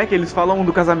 Que eles falam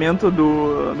do casamento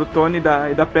do Tony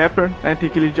e da Pepper, né? Tem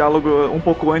aquele diálogo um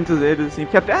pouco antes deles, assim.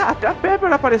 Que até a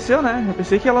Pepper apareceu, né? Eu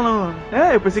pensei que ela não...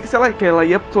 eu pensei que ela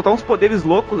ia soltar uns poderes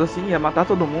loucos, assim, ia matar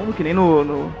todo mundo, que nem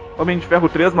no Homem de Ferro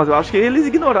 3, mas eu acho que eles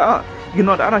ignoraram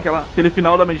aquele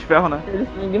final do Homem de Ferro, né? Eles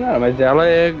não ignoraram, mas ela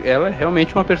é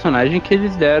realmente uma personagem que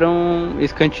eles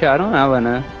escantearam ela,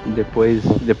 né?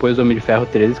 Depois do Homem de Ferro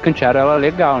 3, escantearam ela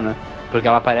legal, né? Porque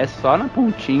ela aparece só na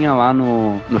pontinha lá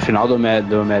no final do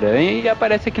Homem-Aranha e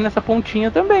aparece aqui nessa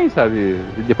pontinha também, sabe?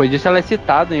 E depois disso ela é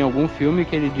citada em algum filme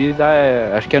que ele diz,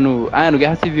 acho que é no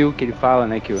Guerra Civil que ele fala,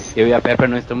 né? Que eu e a Pepper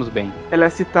não estamos bem. Ela é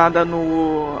citada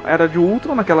no Era de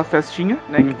Ultron, naquela festinha,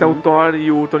 né? Que tá o Thor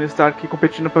e o Tony Stark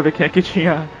competindo pra ver quem é que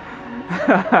tinha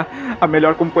a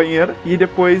melhor companheira. E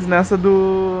depois nessa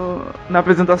do na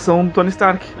apresentação do Tony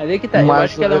Stark. Mas aí que tá, eu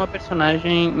acho que ela é uma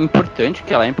personagem importante,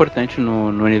 que ela é importante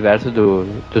no universo do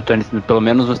Tony, pelo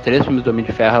menos nos 3 filmes do Homem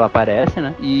de Ferro ela aparece,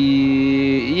 né?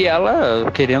 E ela,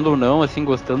 querendo ou não, assim,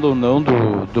 gostando ou não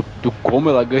do como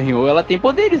ela ganhou, ela tem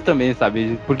poderes também,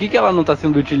 sabe? Por que ela não tá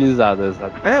sendo utilizada,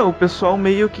 sabe? O pessoal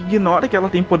meio que ignora que ela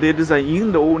tem poderes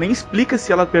ainda, ou nem explica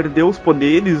se ela perdeu os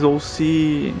poderes, ou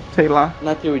se... sei lá.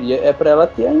 Na teoria é pra ela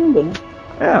ter ainda, né?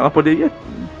 Ela poderia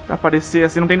aparecer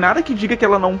assim, não tem nada que diga que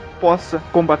ela não possa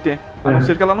combater, a não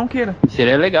ser que ela não queira.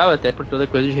 Seria legal, até por toda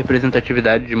coisa de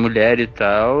representatividade de mulher e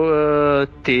tal,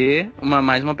 ter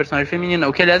mais uma personagem feminina.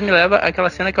 O que, aliás, me leva àquela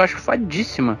cena que eu acho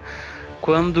fadíssima.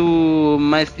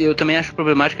 Mas eu também acho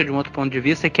problemática de um outro ponto de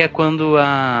vista, que é quando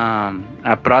a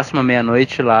próxima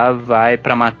meia-noite lá vai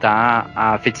pra matar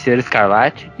a Feiticeira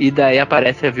Escarlate, e daí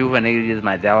aparece a Viúva Negra e diz,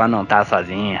 mas ela não tá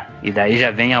sozinha. E daí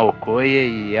já vem a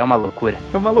Okoye e é uma loucura.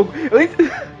 É uma loucura.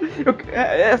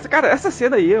 Cara, essa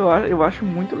cena aí eu acho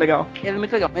muito legal. É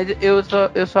muito legal, mas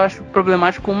eu só acho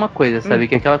problemático com uma coisa, sabe?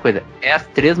 Que é aquela coisa, as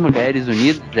 3 mulheres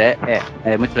unidas,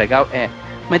 é muito legal,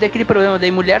 mas é aquele problema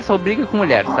daí, mulher só briga com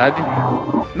mulher, sabe?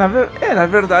 Na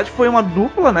verdade foi uma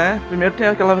dupla, né? Primeiro tem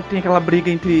aquela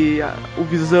briga entre o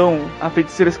Visão, a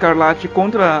Feiticeira Escarlate,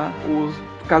 contra os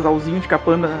casalzinhos de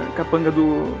capanga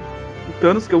do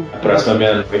Thanos, que eu... A próxima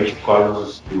meia-noite,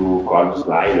 do Corvus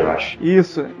Glaive, eu acho.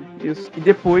 Isso. E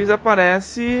depois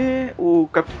aparece o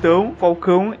Capitão,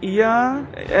 Falcão e a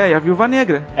Viúva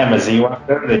Negra. Mas em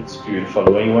Wakanda, ele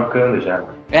falou em Wakanda já.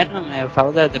 Eu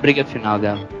falo da briga final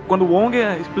dela. Quando o Wong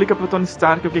explica pro Tony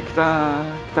Stark o que tá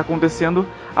acontecendo,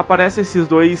 aparecem esses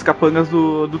 2 capangas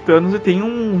do Thanos e tem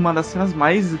uma das cenas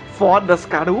mais fodas,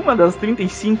 cara. Uma das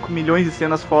 35 milhões de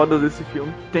cenas fodas desse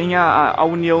filme. Tem a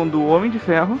união do Homem de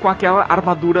Ferro com aquela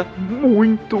armadura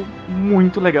muito,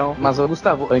 muito legal. Mas,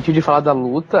 Gustavo, antes de falar da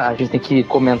luta, a gente tem que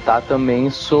comentar também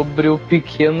sobre o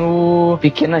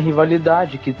pequena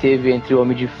rivalidade que teve entre o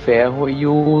Homem de Ferro e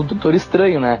o Doutor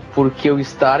Estranho, né? Porque o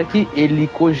Stark, ele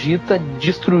cogita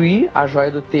destruir a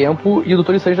Joia do Tempo e o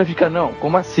Doutor Estranho já fica, não,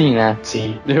 como assim, né?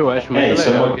 Sim. Eu acho muito isso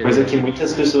legal. É uma coisa que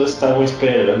muitas pessoas estavam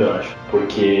esperando, eu acho.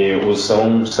 Porque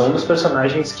são dos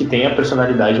personagens que têm a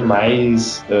personalidade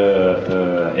mais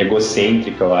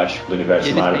egocêntrica, eu acho, do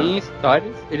universo Marvel.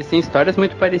 Eles têm histórias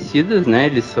muito parecidas, né?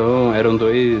 Eles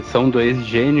são dois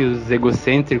gênios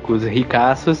egocêntricos,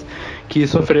 ricaços, que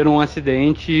sofreram um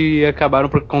acidente e acabaram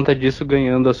por conta disso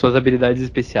ganhando as suas habilidades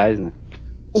especiais, né?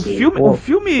 O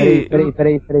filme...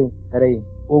 Peraí.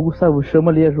 Ô, Gustavo,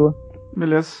 chama ali a Jo.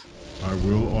 Beleza. I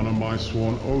will honor my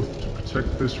sworn oath to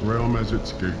protect this realm as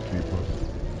its gatekeeper.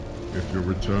 If your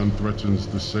return threatens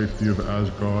the safety of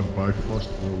Asgard, Bifrost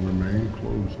will remain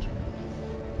closed to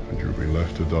you, and you'll be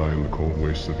left to die in the cold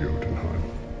wastes of Jotunheim.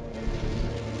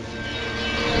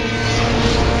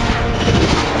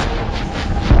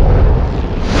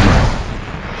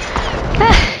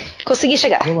 Consegui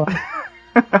chegar.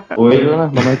 Oi, Joana,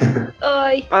 boa noite.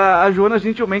 Oi. A Joana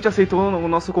gentilmente aceitou o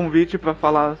nosso convite pra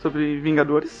falar sobre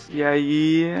Vingadores. E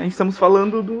aí, estamos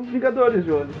falando do Vingadores,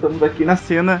 Joana. Estamos aqui na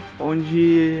cena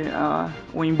onde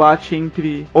o embate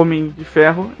entre Homem de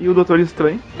Ferro e o Doutor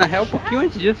Estranho. Na real, um pouquinho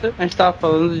antes disso, a gente tava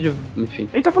falando de... Enfim.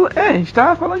 A gente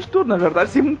tá falando de tudo, na verdade,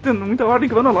 sem muita ordem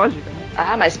cronológica. Né?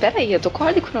 Ah, mas peraí, eu tô com a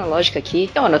ordem cronológica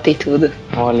aqui. Eu anotei tudo.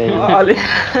 Olha aí. Olha.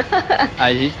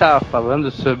 A gente tava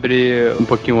falando sobre um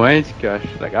pouquinho antes, que eu acho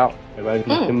legal. Agora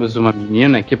nós temos uma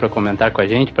menina aqui pra comentar com a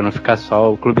gente, pra não ficar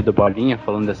só o Clube do Bolinha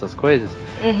falando dessas coisas.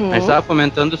 A gente tava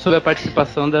comentando sobre a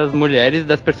participação das mulheres,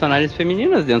 das personagens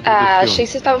femininas dentro do filme. Achei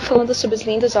que você tava falando sobre os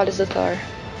lindos olhos do Thor.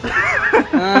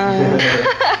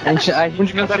 A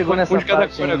gente não chegou nessa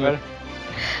parte agora.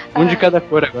 Um de cada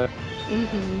cor agora.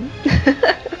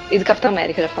 E do Capitão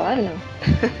América, já falaram,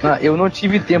 não? Eu não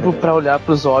tive tempo pra olhar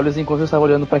pros olhos enquanto eu estava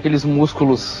olhando pra aqueles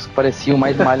músculos que pareciam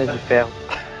mais malhas de ferro.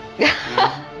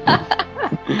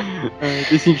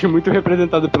 Me senti muito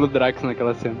representado pelo Drax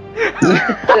naquela cena.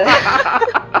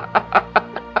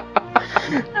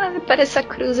 Parece a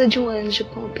cruza de um anjo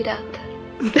com o pirata.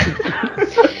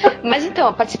 Mas então,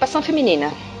 a participação feminina.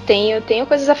 Tenho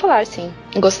coisas a falar, sim.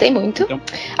 Gostei muito. Então.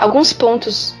 Alguns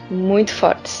pontos muito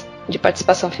fortes de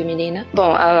participação feminina.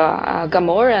 Bom, a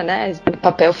Gamora, né, o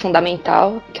papel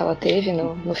fundamental que ela teve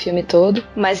no filme todo,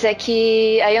 mas é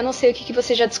que aí eu não sei o que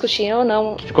vocês já discutiram ou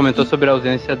não. A gente comentou sobre a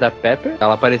ausência da Pepper,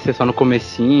 ela aparecer só no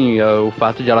comecinho, o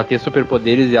fato de ela ter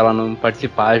superpoderes e ela não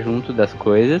participar junto das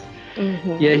coisas.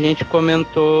 E a gente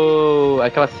comentou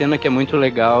aquela cena que é muito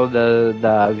legal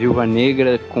da Viúva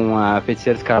Negra com a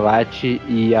Feiticeira Escarlate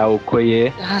e a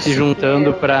Okoye se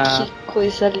juntando pra... Que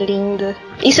coisa linda.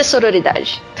 Isso é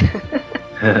sororidade.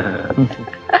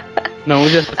 Não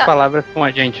use essas palavras com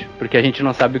a gente, porque a gente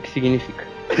não sabe o que significa.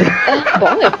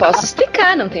 Bom, eu posso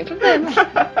explicar, não tem problema.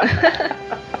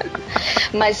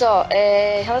 Mas,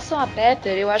 em relação a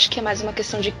Pepper, eu acho que é mais uma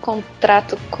questão de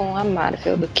contrato com a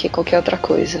Marvel do que qualquer outra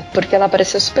coisa. Porque ela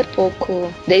apareceu super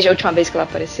pouco, desde a última vez que ela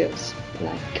apareceu,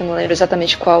 né? Que eu não lembro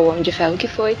exatamente qual Homem de Ferro que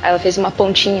foi. Aí ela fez uma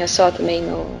pontinha só também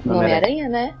no Homem-Aranha,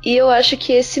 né? E eu acho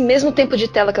que esse mesmo tempo de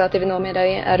tela que ela teve no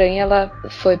Homem-Aranha, ela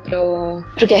foi pro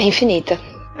Guerra Infinita.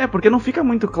 Porque não fica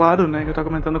muito claro, né, que eu tava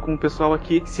comentando com o pessoal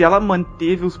aqui, se ela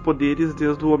manteve os poderes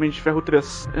desde o Homem de Ferro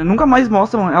 3. Nunca mais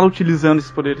mostram ela utilizando esses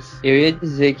poderes. Eu ia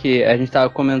dizer que a gente tava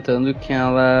comentando que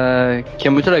que é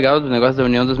muito legal do negócio da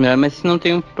união dos melhores, mas se não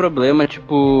tem um problema,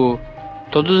 tipo,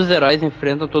 todos os heróis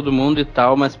enfrentam todo mundo e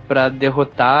tal, mas pra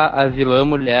derrotar a vilã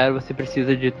mulher você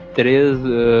precisa de 3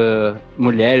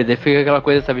 mulheres. Daí fica aquela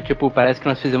coisa, sabe? Tipo, parece que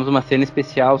nós fizemos uma cena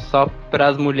especial só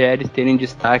pras mulheres terem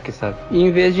destaque, sabe? E em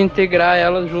vez de integrar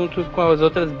elas junto com as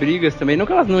outras brigas também, não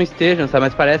que elas não estejam, sabe?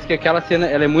 Mas parece que aquela cena,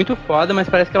 ela é muito foda, mas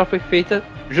parece que ela foi feita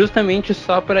justamente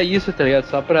só pra isso, tá ligado?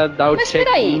 Só pra dar o check.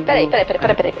 Mas peraí.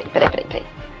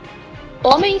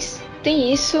 Homens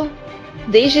têm isso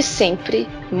desde sempre,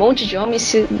 um monte de homens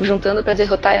se juntando pra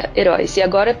derrotar heróis. E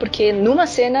agora é porque numa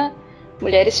cena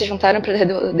mulheres se juntaram pra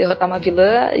derrotar uma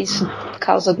vilã, isso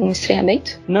causa algum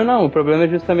estranhamento? Não, o problema é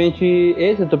justamente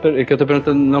esse que eu tô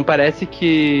perguntando. Não parece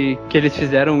que eles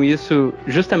fizeram isso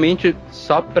justamente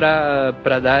só pra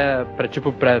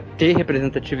ter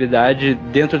representatividade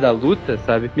dentro da luta,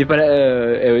 sabe?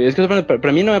 É isso que eu tô falando.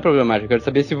 Pra mim não é problemático. Eu quero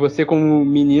saber se você, como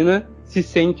menina, se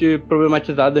sente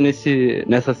problematizada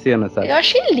nessa cena, sabe? Eu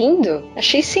achei lindo.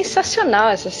 Achei sensacional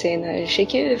essa cena. Achei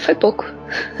que foi pouco.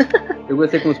 Eu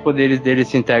gostei como os poderes deles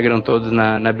se integram todos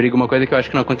na briga. Uma coisa que eu acho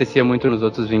que não acontecia muito nos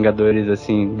outros Vingadores,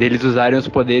 assim. Deles usarem os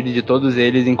poderes de todos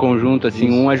eles em conjunto, assim.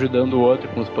 Um ajudando o outro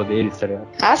com os poderes, tá ligado?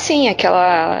 Ah, sim.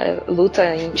 Aquela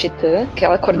luta em Titã.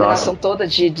 Aquela coordenação toda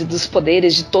dos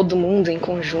poderes de todo mundo em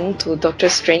conjunto. O Doctor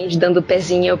Strange dando o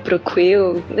pezinho pro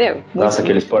Quill. Nossa,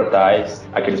 aqueles portais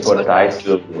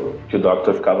que o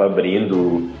Doctor ficava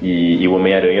abrindo e o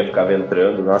Homem-Aranha ficava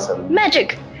entrando, nossa.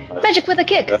 Magic with a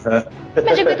kick!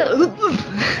 Magic with a...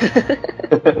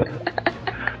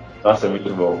 Nossa,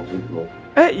 muito bom.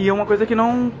 E é uma coisa que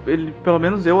não... pelo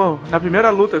menos eu, na primeira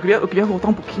luta, eu queria voltar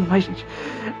um pouquinho mais, gente.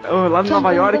 Lá em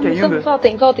Nova York ainda.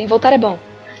 Voltem, voltar é bom.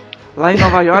 Lá em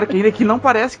Nova York ainda, que não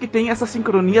parece que tem essa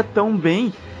sincronia tão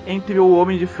bem entre o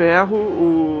Homem de Ferro,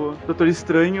 o Doutor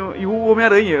Estranho e o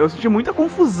Homem-Aranha. Eu senti muita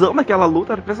confusão naquela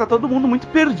luta, parece que tá todo mundo muito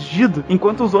perdido,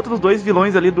 enquanto os outros dois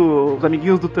vilões ali, os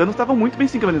amiguinhos do Thanos, estavam muito bem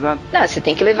sincronizados. Não, você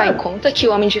tem que levar em conta que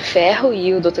o Homem de Ferro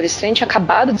e o Doutor Estranho tinham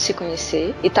acabado de se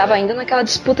conhecer e tava ainda naquela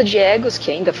disputa de egos que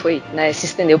ainda foi, né, se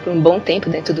estendeu por um bom tempo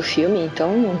dentro do filme,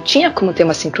 então não tinha como ter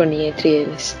uma sincronia entre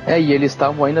eles. E eles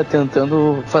estavam ainda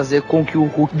tentando fazer com que o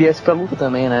Hulk viesse pra luta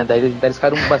também, né? Daí eles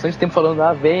ficaram bastante tempo falando,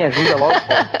 vem, ajuda logo.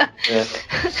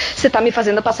 Você tá me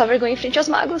fazendo passar vergonha em frente aos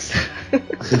magos.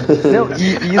 Não,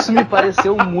 e isso me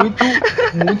pareceu muito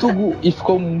e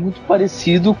ficou muito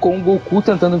parecido com o Goku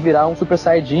tentando virar um Super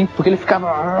Saiyajin, porque ele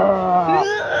ficava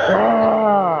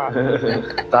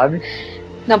sabe?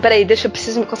 Não, peraí, eu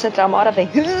preciso me concentrar, uma hora vem.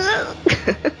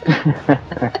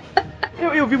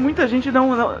 Eu vi muita gente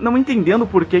não entendendo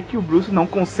por que o Bruce não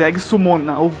consegue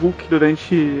summonar o Hulk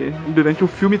durante o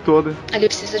filme todo. Ele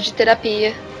precisa de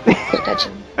terapia.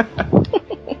 Coitadinho.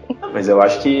 Mas eu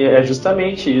acho que é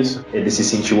justamente isso. Ele se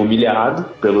sentiu humilhado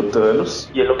pelo Thanos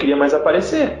e ele não queria mais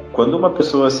aparecer. Quando uma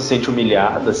pessoa se sente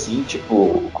humilhada, assim,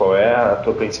 tipo, qual é a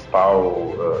tua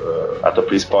principal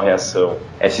reação?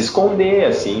 É se esconder,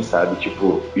 assim, sabe?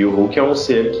 Tipo, e o Hulk é um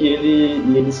ser que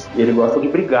ele gosta de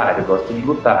brigar, ele gosta de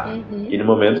lutar. Uhum. E no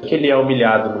momento que ele é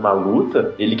humilhado numa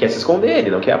luta, ele quer se esconder,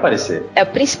 ele não quer aparecer. A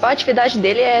principal atividade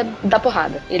dele é dar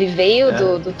porrada. Ele veio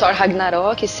do Thor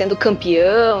Ragnarok sendo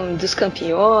campeão dos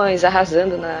campeões,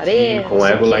 arrasando na arena. Sim, com o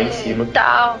ego lá em cima.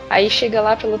 Tal. Aí chega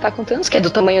lá pra lutar com o Thanos, que é do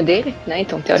tamanho dele, né?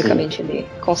 Então, teoricamente, ele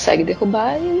consegue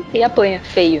derrubar e apanha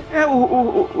feio.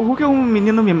 O Hulk é um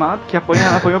menino mimado que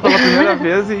apanhou pela primeira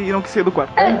vez e não quis sair do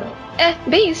quarto.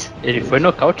 Bem isso. Ele foi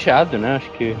nocauteado, né? Acho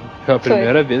que pela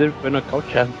primeira vez ele foi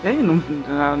nocauteado.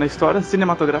 Na história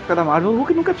cinematográfica da Marvel, o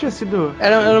Hulk nunca tinha sido...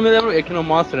 Eu não me lembro, é que não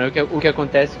mostra, né? O que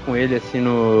acontece com ele, assim,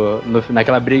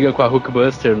 naquela briga com a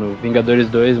Hulkbuster no Vingadores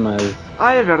 2, mas...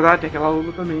 é verdade, aquela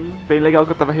luta também bem legal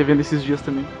que eu tava revendo esses dias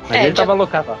também. Mas ele tava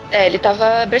loucado. Ele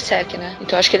tava berserk, né?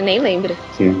 Então acho que ele nem lembra.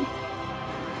 Sim.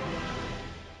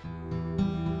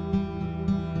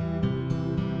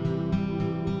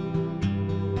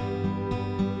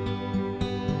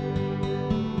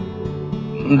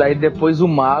 Daí depois o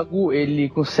mago, ele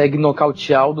consegue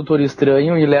nocautear o Doutor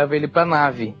Estranho e leva ele pra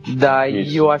nave.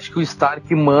 Daí eu acho que o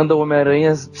Stark manda o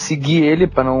Homem-Aranha seguir ele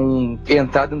pra não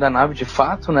entrar dentro da nave de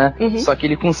fato, né? Só que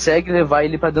ele consegue levar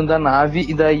ele pra dentro da nave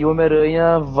e daí o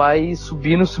Homem-Aranha vai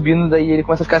subindo, daí ele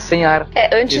começa a ficar sem ar.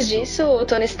 Antes disso, o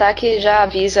Tony Stark já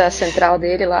avisa a central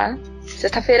dele lá.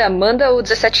 Sexta-feira, manda o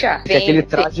 17A. Que é aquele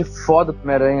traje foda do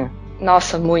Homem-Aranha.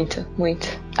 Nossa, muito.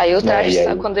 Aí o traje,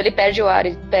 quando ele perde o ar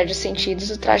e perde os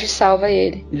sentidos, o traje salva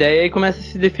ele. E daí aí começa a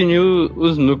se definir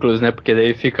os núcleos, né? Porque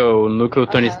daí fica o núcleo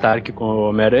Tony Stark com o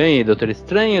Homem-Aranha e Doutor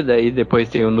Estranho, daí depois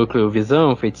tem o núcleo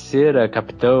Visão, Feiticeira,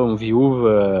 Capitão,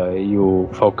 Viúva e o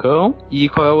Falcão. E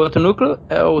qual é o outro núcleo?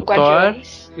 É o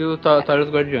Guardiões. Thor e o Thor e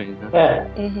os Guardiões,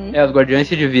 né? Os Guardiões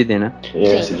se dividem, né?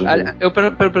 Eu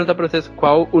quero perguntar pra vocês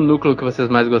qual o núcleo que vocês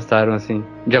mais gostaram, assim,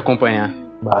 de acompanhar.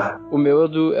 O meu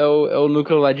é o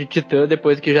núcleo lá de Titã,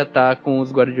 depois que já tá com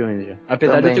os Guardiões já.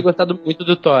 Apesar de eu ter gostado muito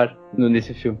do Thor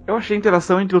nesse filme. Eu achei a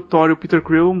interação entre o Thor e o Peter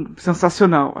Quill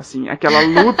sensacional, assim, aquela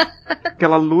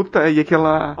luta e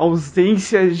aquela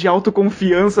ausência de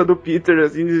autoconfiança do Peter,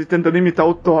 assim, tentando imitar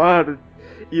o Thor.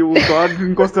 E o Thor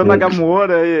encostando na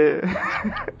Gamora.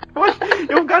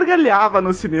 Eu gargalhava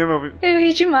no cinema. Eu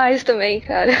ri demais também,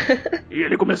 cara. E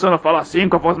ele começando a falar assim,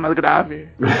 com a voz mais grave.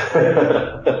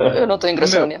 Eu não tô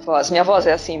engrossando minha voz. Minha voz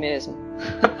é assim mesmo.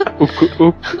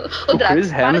 O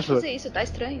Drax, para de fazer isso, tá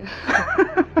estranho.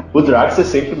 O Drax é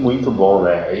sempre muito bom,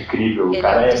 né? É incrível. Ele o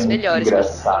cara é um dos melhores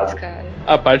engraçado. Cara.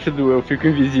 A parte do eu fico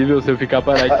invisível se eu ficar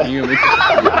paradinho é muito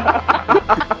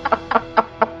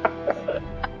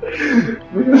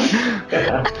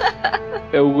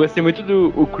Eu gostei muito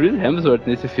do Chris Hemsworth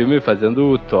nesse filme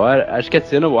fazendo o Thor. Acho que a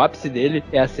cena, o ápice dele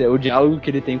é o diálogo que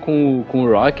ele tem com o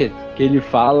Rocket, que ele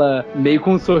fala meio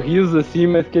com um sorriso assim,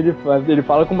 mas que ele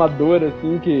fala com uma dor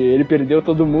assim, que ele perdeu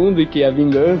todo mundo e que a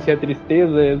vingança e a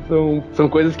tristeza são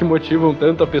coisas que motivam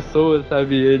tanto a pessoa,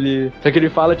 sabe? Só que ele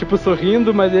fala tipo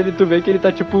sorrindo, mas tu vê que ele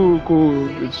tá tipo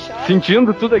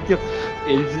sentindo tudo aquilo.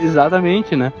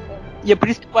 Exatamente, né? E é por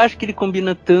isso que eu acho que ele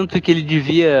combina tanto que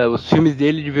os filmes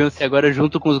dele deviam ser agora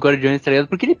junto com os Guardiões, tá ligado?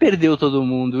 Porque ele perdeu todo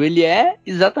mundo. Ele é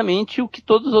exatamente o que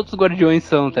todos os outros Guardiões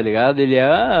são, tá ligado? Ele é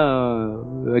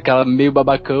aquela meio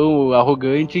babacão,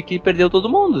 arrogante que perdeu todo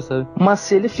mundo, sabe? Mas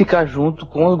se ele ficar junto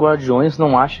com os Guardiões,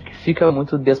 não acha que fica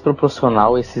muito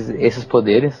desproporcional esses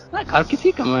poderes? Claro que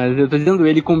fica, mas eu tô dizendo,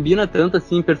 ele combina tanto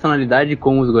assim personalidade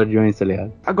com os Guardiões, tá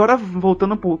ligado? Agora,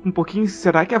 voltando um pouquinho,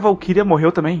 será que a Valkyria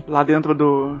morreu também? Lá dentro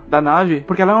da nave?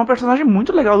 Porque ela é uma personagem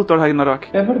muito legal do Thor Ragnarok.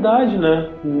 É verdade, né?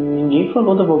 Ninguém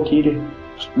falou da Valkyria.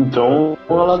 Então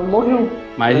ela morreu.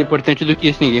 Mais importante do que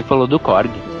isso, ninguém falou do Korg.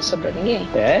 Não sobrou ninguém.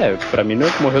 Pra mim não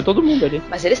morreu todo mundo ali.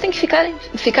 Mas eles têm que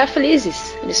ficar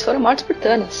felizes. Eles foram mortos por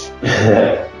Thanos.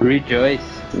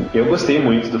 Rejoice. Eu gostei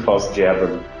muito do Fausto Jabba,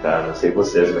 tá? Não sei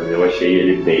vocês, mas eu achei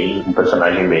ele um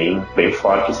personagem bem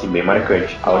forte, assim, bem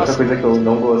marcante. A única coisa que eu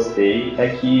não gostei é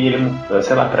que ele,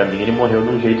 sei lá, pra mim ele morreu de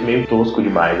um jeito meio tosco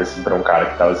demais, assim, pra um cara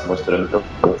que tava se mostrando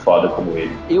tão foda como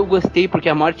ele. Eu gostei porque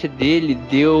a morte dele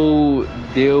deu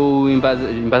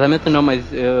embasamento não, mas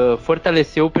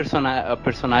fortaleceu a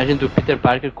personagem do Peter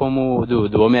Parker como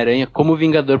do Homem-Aranha como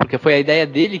Vingador, porque foi a ideia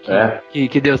dele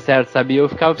que deu certo, sabe? Eu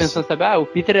ficava pensando, sabe, o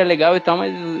Peter é legal e tal,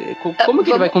 mas como que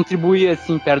ele vai contribuir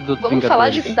assim perto do Vingador? Vamos falar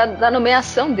da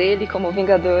nomeação dele como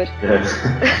Vingador.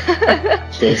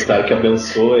 Tem Stark que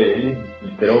abençoa ele,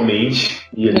 literalmente,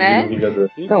 e ele é um Vingador.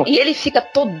 Não. E ele fica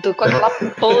todo com aquela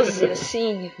pose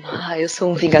assim, eu sou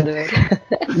um Vingador.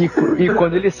 E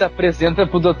quando ele se apresenta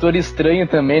pro Doutor Estranho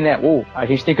também, né? A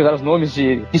gente tem que usar os nomes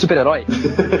de super-herói.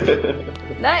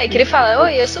 É que ele fala,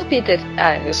 oi, eu sou o Peter.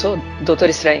 Eu sou o Doutor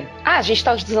Estranho. A gente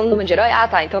tá usando o nome de herói?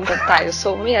 Tá, então tá, eu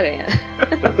sou o Homem-Aranha.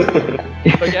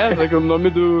 Só que o nome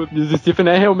do Stephen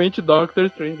é realmente Doctor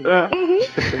Strange.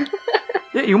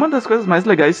 E uma das coisas mais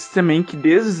legais também, que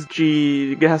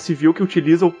desde Guerra Civil que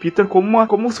utiliza o Peter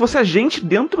como se fosse agente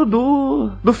dentro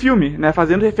do filme, né?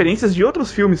 Fazendo referências de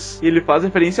outros filmes. E ele faz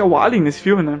referência ao Alien nesse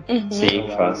filme, né? Sim,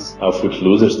 faz. Ao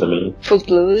Footloose também.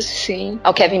 Footloose, sim.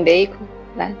 Ao Kevin Bacon,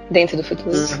 né? Dentro do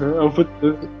Footloose. Ao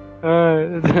Footloose.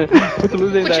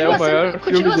 Footloose ainda é o maior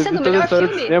filme de toda a história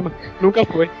do cinema. Nunca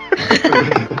foi.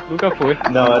 Nunca foi.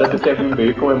 Na hora do Kevin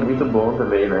Bacon é muito bom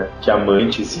também, né? Que a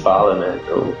Mantis fala, né?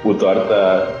 Então, o Thor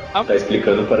tá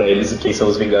explicando para eles quem são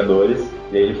os Vingadores.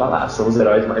 E aí ele fala, são os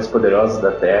heróis mais poderosos da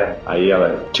Terra. Aí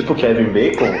ela, tipo Kevin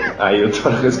Bacon? Aí o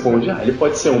Thor responde, ele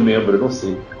pode ser um membro, não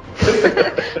sei.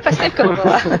 Faz tempo que eu não vou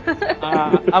lá.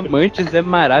 A Mantis é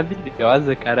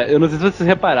maravilhosa, cara. Eu não sei se vocês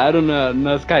repararam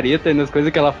nas caretas e nas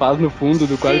coisas que ela faz no fundo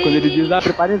do quadro, quando ele diz,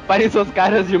 preparem suas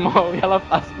caras de mal, e ela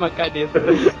faz uma careta.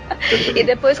 E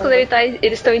depois, quando eles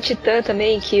estão em Titã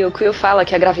também, que o Quill fala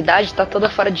que a gravidade tá toda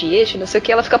fora de eixo, não sei o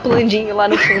que, ela fica pulandinho lá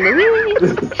no fundo.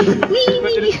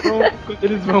 Quando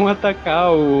eles vão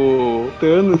atacar o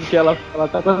Thanos, que ela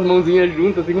tá com as mãozinhas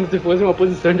juntas, assim como se fosse uma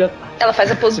posição de ataque. Ela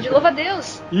faz a pose de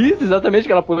louva-a-Deus. Isso, exatamente,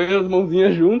 que ela põe as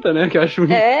mãozinhas juntas, né? Que eu acho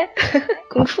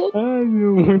Kung Fu. Ai,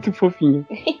 meu, muito fofinho.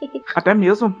 Até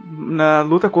mesmo na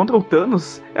luta contra o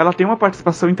Thanos, ela tem uma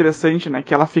participação interessante, né?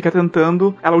 Que ela fica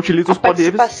tentando, ela utiliza os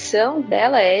poderes. A participação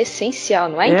dela é essencial,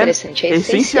 não é interessante, é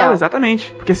essencial.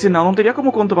 Exatamente. Porque senão não teria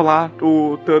como controlar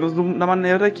o Thanos da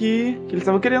maneira que eles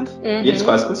estavam querendo. E eles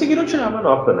quase conseguiram tirar a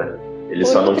manopla, né? Eles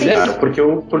só não fizeram porque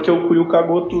o Quill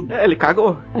cagou tudo. Ele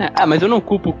cagou. Mas eu não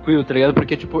culpo o Quill, tá ligado?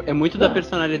 Porque, tipo, é muito da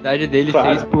personalidade dele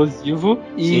ser explosivo.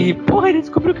 E, porra, ele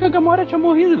descobriu que a Gamora tinha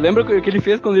morrido. Lembra o que ele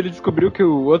fez quando ele descobriu que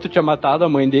o outro tinha matado a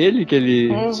mãe dele? Que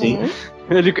ele... Sim.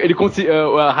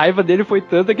 A raiva dele foi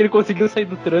tanta que ele conseguiu sair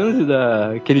do transe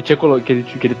que ele tinha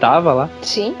que ele tava lá.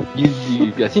 Sim.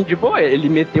 E assim, de boa, ele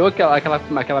meteu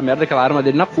aquela merda, aquela arma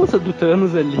dele na fuça do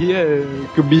Thanos ali,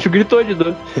 que o bicho gritou de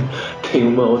dor. Tem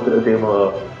uma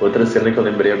outra cena que eu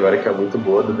lembrei agora que é muito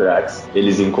boa do Drax.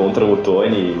 Eles encontram o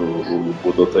Tony,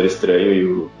 o Doutor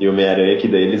Estranho e o Homem-Aranha, que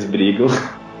daí eles brigam.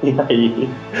 E aí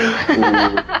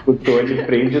o Tony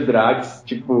prende o Drax,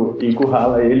 tipo,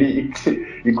 encurrala ele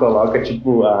e coloca,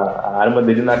 tipo, a arma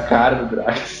dele na cara do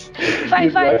Drax. Vai,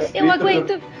 eu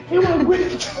aguento. Eu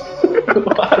aguento.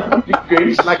 Uma arma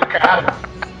gigante na cara.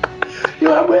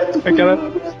 Eu aguento.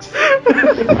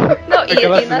 Não,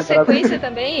 e na sequência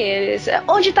também, eles...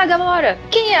 Onde tá a Gamora?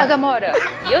 Quem é a Gamora?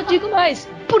 E eu digo mais,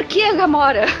 por que a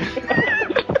Gamora?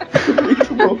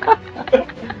 Muito bom.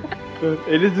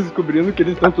 Eles descobrindo que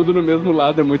eles estão tudo no mesmo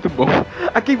lado, é muito bom.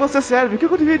 A quem você serve? O que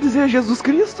eu devia dizer? Jesus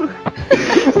Cristo?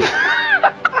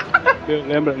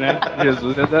 Lembra, né?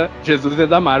 Jesus é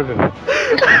da Marvel.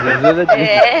 Jesus é da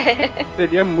Disney.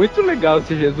 Seria muito legal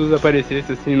se Jesus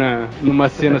aparecesse assim numa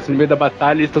cena, assim, no meio da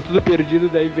batalha, e está tudo perdido,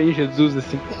 daí vem Jesus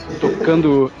assim,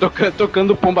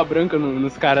 tocando pomba branca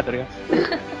nos caras, tá ligado?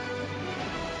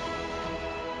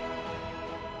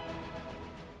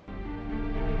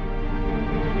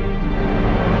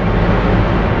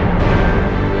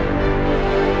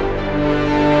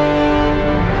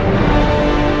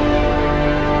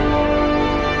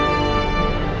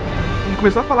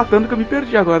 Começou a falar tanto que eu me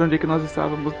perdi agora onde é que nós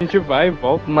estávamos. A gente vai e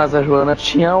volta. Mas a Joana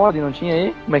tinha ordem, não tinha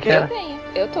aí? Como é que era?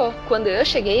 Eu tô. Quando eu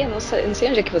cheguei, eu não sei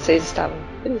onde é que vocês estavam.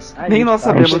 Por isso. Nem nós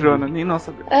sabemos, Joana, nem nós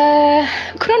sabemos.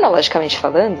 Cronologicamente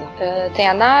falando, tem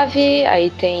a nave,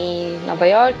 aí tem Nova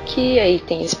York, aí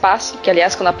tem espaço, que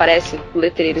aliás quando aparece o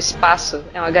letreiro espaço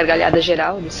é uma gargalhada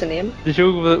geral do cinema. Deixa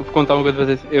eu contar uma coisa pra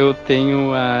vocês. Eu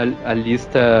tenho a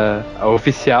lista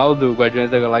oficial do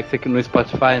Guardiões da Galáxia aqui no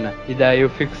Spotify, né? E daí eu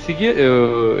fico seguindo,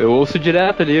 eu ouço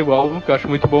direto ali o álbum, que eu acho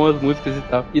muito bom as músicas e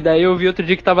tal. E daí eu vi outro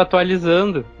dia que tava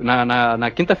atualizando, na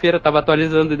quinta-feira tava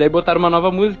atualizando, e daí botaram uma nova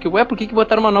música. Ué, por que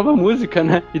botaram uma nova música,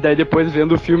 né? E daí depois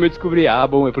vendo o filme eu descobri,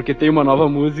 bom, é porque tem uma nova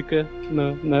música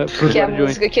pros que é a Guardiões.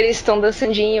 música que eles estão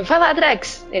dançandinho. Vai lá,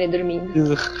 Drax! Ele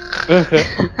dormindo.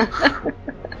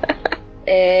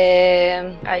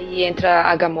 Aí entra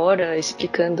a Gamora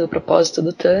explicando o propósito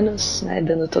do Thanos, né,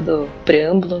 dando todo o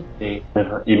preâmbulo. Sim.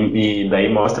 E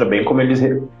daí mostra bem como eles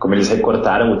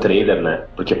recortaram o trailer, né?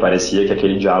 Porque parecia que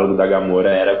aquele diálogo da Gamora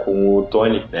era com o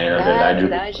Tony, né? Na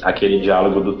verdade, aquele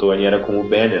diálogo do Tony era com o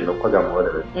Banner, não com a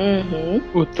Gamora, né? Uhum.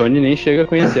 O Tony nem chega a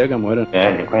conhecer a Gamora.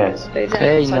 Nem conhece. Pois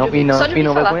e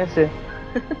não vai conhecer.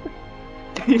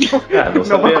 Não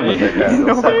sabemos, né, cara?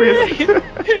 Não vai conhecer.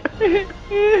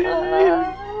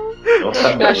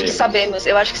 Eu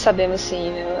acho que sabemos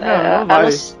sim, meu. Não vai.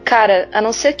 Cara, a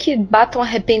não ser que bata um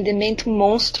arrependimento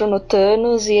monstro no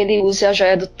Thanos e ele use a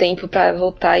joia do tempo pra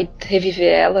voltar e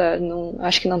reviver ela,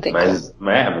 acho que não tem como.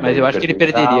 Mas eu acho que ele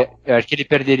perderia. Eu acho que ele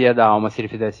perderia da alma se ele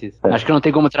fizesse isso. Acho que não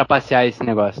tem como trapacear esse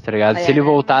negócio, tá ligado? Se ele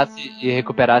voltasse e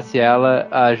recuperasse ela,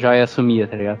 a joia sumia,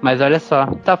 tá ligado? Mas olha só,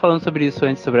 tava falando sobre isso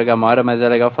antes, sobre a Gamora, mas é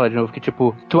legal falar de novo que,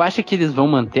 tipo, tu acha que eles vão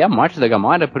manter a morte da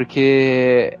Gamora?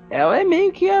 Porque ela é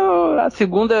meio que a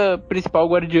segunda principal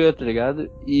guardiã, tá ligado?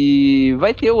 E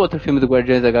vai ter outro filme do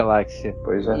Guardiões da Galáxia.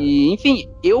 Pois é. E, enfim,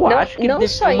 eu acho que não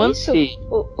só manter.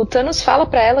 Isso, o Thanos fala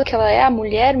pra ela que ela é a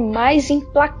mulher mais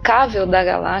implacável da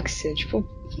galáxia. Tipo,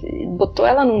 botou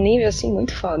ela num nível, assim,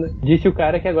 muito foda. Disse o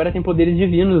cara que agora tem poderes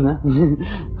divinos, né?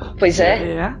 Pois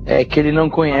é. É que ele não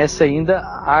conhece ainda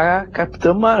a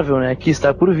Capitã Marvel, né? Que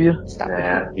está por vir.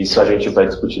 Isso a gente vai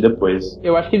discutir depois.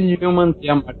 Eu acho que eles deviam manter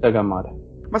a morte da Gamora.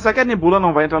 Mas será que a Nebula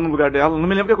não vai entrar no lugar dela? Não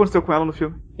me lembro o que aconteceu com ela no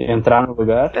filme. Entrar no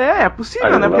lugar? É possível,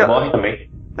 A né? Nebula morre também.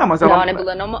 Não, mas Não, ela...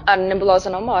 a Nebulosa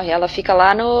não morre. Ela fica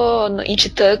lá em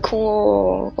Titã com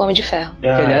o Homem de Ferro. Que,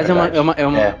 aliás,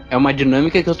 é uma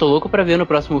dinâmica que eu tô louco pra ver no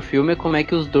próximo filme. É como é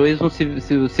que os dois vão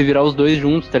se virar os dois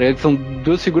juntos, tá ligado? São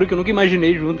duas figuras que eu nunca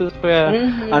imaginei juntas. Foi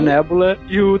a Nebula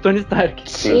e o Tony Stark.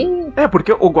 Sim.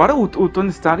 Porque agora o Tony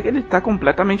Stark, ele tá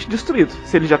completamente destruído.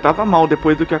 Se ele já tava mal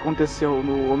depois do que aconteceu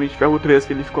no Homem de Ferro 3,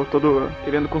 que ele ficou todo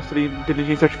querendo construir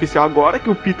inteligência artificial, agora que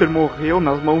o Peter morreu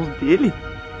nas mãos dele,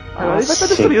 agora ele vai estar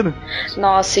destruído.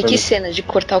 Nossa, e que cena de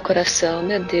cortar o coração,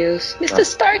 meu Deus. Mr.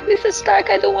 Stark,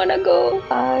 I don't wanna go.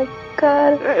 Ai,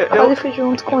 cara, eu fui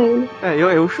junto com ele.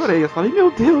 Eu chorei, eu falei,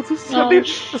 meu Deus do céu, eu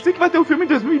sei que vai ter um filme em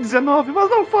 2019, mas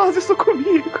não faz isso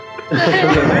comigo.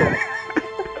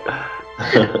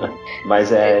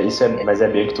 Mas é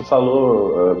bem o que tu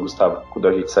falou, Gustavo, quando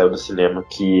a gente saiu do cinema,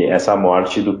 que essa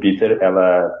morte do Peter,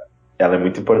 ela é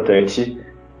muito importante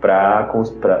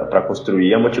para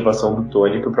construir a motivação do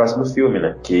Tony pro próximo filme,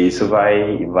 né? Que isso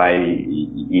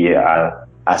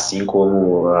assim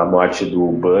como a morte do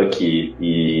Bucky,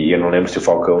 e eu não lembro se o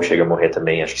Falcão chega a morrer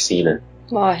também, acho que sim, né?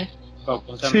 Morre.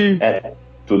 Falcão também. Sim.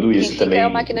 Tudo isso também. É a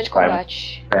máquina de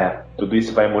combate. Tudo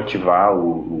isso vai motivar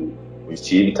o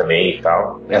Steve também e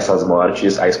tal. Essas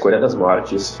mortes, a escolha das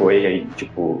mortes foi aí,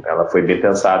 tipo, ela foi bem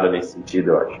pensada nesse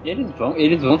sentido, eu acho. E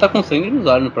eles vão estar com sangue nos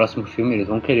olhos no próximo filme, eles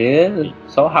vão querer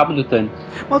só o rabo do Thanos.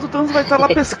 Mas o Thanos vai estar lá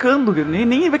pescando,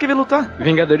 nem vai querer lutar.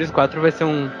 Vingadores 4 vai ser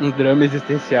um drama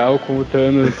existencial com o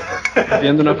Thanos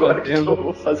vendo na fazenda.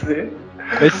 Vou fazer.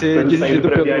 Vai ser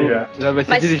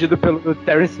dirigido pelo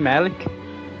Terrence Malick.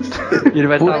 E ele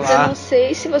vai estar lá. Mas eu não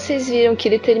sei se vocês viram que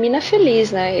ele termina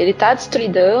feliz, né? Ele tá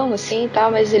destruidão, assim, e tal,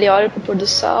 mas ele olha pro pôr do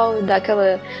sol e dá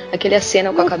aquele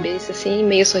aceno com a cabeça, assim,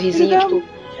 meio sorrisinho, tipo,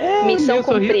 missão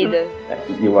cumprida.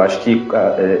 Eu acho que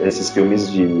esses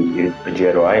filmes de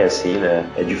herói, assim, né?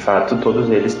 De fato, todos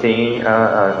eles têm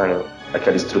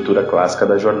aquela estrutura clássica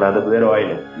da jornada do herói,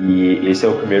 né? E esse é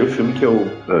o primeiro filme que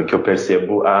eu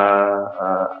percebo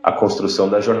a construção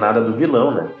da jornada do vilão,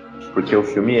 né? Porque o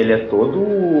filme, ele é todo...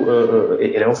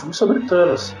 ele é um filme sobre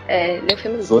Thanos. Ele é um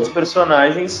filme... Os outros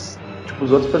personagens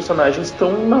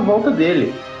estão na volta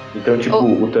dele. Então, tipo,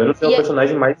 o Thanos é o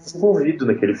personagem mais desenvolvido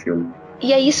naquele filme.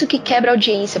 E é isso que quebra a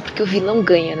audiência, porque o vilão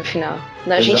ganha no final.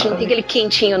 A gente não tem aquele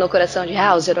quentinho no coração de,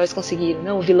 os heróis conseguiram.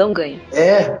 Não, o vilão ganha.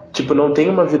 Tipo, não tem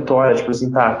uma vitória, tipo assim,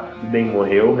 bem,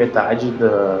 morreu metade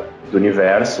do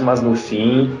universo, mas no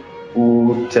fim...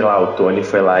 o Tony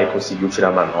foi lá e conseguiu tirar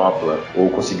a manopla, ou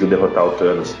conseguiu derrotar o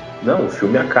Thanos. Não, o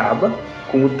filme acaba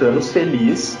com o Thanos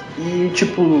feliz e,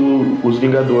 tipo, os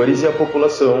Vingadores e a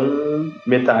população,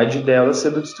 metade dela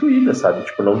sendo destruída, sabe?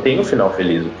 Tipo, não tem um final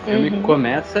feliz. O filme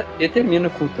começa e termina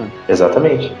com o Thanos.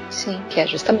 Exatamente. Sim, que é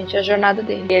justamente a jornada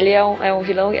dele. Ele é um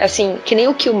vilão, assim, que nem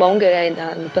o Killmonger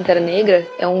no Pantera Negra,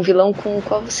 é um vilão com o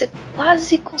qual você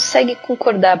quase consegue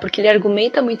concordar, porque ele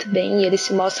argumenta muito bem e ele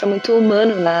se mostra muito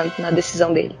humano na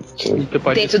decisão dele.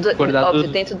 Dentro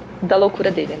da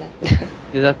loucura dele, né?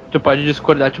 Exato. Tu pode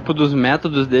discordar, tipo, dos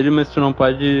métodos dele, mas tu não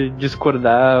pode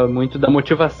discordar muito da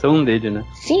motivação dele, né?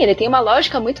 Sim, ele tem uma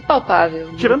lógica muito palpável.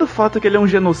 Tirando o fato que ele é um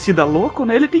genocida louco,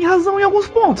 né? Ele tem razão em alguns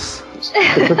pontos.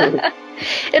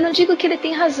 Eu não digo que ele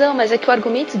tem razão, mas é que o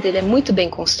argumento dele é muito bem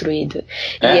construído.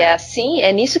 E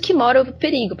é nisso que mora o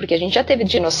perigo, porque a gente já teve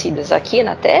genocidas aqui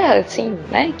na Terra, assim,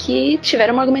 né, que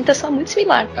tiveram uma argumentação muito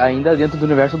similar. Ainda dentro do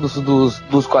universo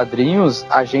dos quadrinhos,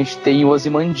 a gente tem o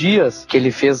Ozymandias, que ele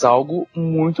fez algo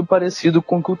muito parecido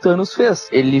com o que o Thanos fez.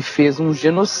 Ele fez um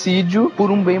genocídio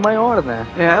por um bem maior, né?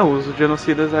 Os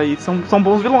genocidas aí são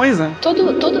bons vilões, né?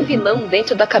 Todo vilão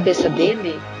dentro da cabeça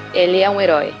dele, ele é um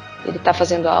herói. Ele tá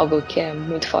fazendo algo que é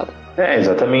muito foda.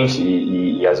 Exatamente.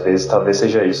 E às vezes talvez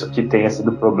seja isso que tenha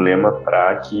sido problema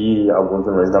para que alguns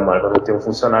vilões da Marvel não tenham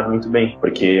funcionado muito bem.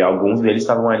 Porque alguns deles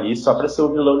estavam ali só pra ser o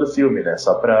vilão do filme, né?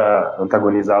 Só pra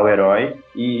antagonizar o herói.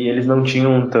 E eles não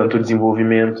tinham tanto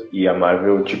desenvolvimento. E a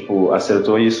Marvel, tipo,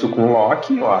 acertou isso com o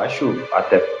Loki, eu acho.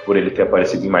 Até por ele ter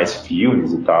aparecido em mais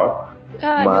filmes e tal.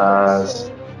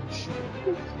 Mas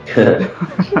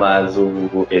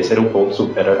esse era um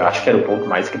ponto acho que era o ponto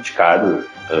mais criticado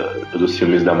dos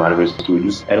filmes da Marvel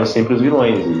Studios, eram sempre os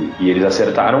vilões, e eles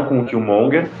acertaram com o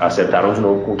Killmonger, acertaram de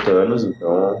novo com o Thanos,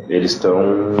 então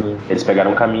eles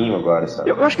pegaram um caminho agora, sabe?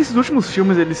 Eu acho que esses últimos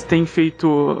filmes eles têm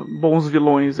feito bons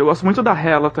vilões. Eu gosto muito da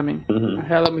Hela também.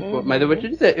 Ela é muito boa. Mas eu vou te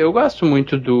dizer, eu gosto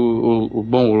muito do...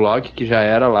 o Loki, que já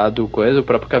era lá do coisa, o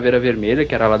próprio Caveira Vermelha,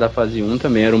 que era lá da fase 1,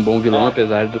 também era um bom vilão,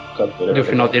 apesar do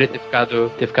final dele ter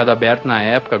ficado aberto na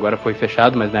época, agora foi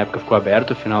fechado, mas na época ficou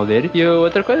aberto o final dele. E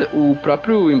outra coisa, o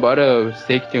próprio, embora eu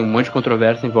sei que tem um monte de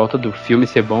controvérsia em volta do filme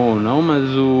ser bom ou não, mas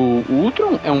o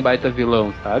Ultron é um baita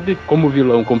vilão, sabe? Como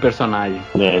vilão, como personagem.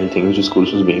 Ele tem uns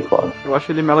discursos bem foda. Eu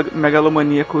acho ele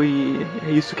megalomaníaco e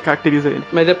é isso que caracteriza ele.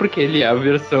 Mas é porque ele é a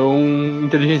versão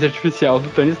inteligência artificial do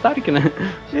Tony Stark, né?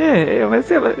 Mas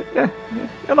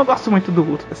eu não gosto muito do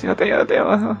Ultron, assim, eu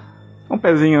tenho um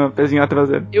pezinho atrás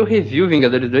dele. Eu revi o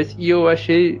Vingadores 2 e eu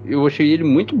achei ele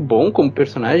muito bom como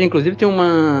personagem. Inclusive tem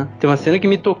uma cena que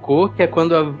me tocou, que é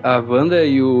quando a Wanda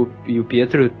e o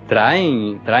Pietro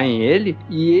traem ele,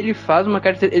 e ele faz uma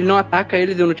cara de... Ele não ataca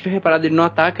eles, eu não tinha reparado, ele não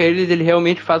ataca eles, ele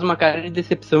realmente faz uma cara de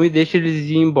decepção e deixa eles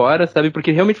ir embora, sabe? Porque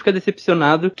ele realmente fica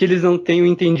decepcionado que eles não tenham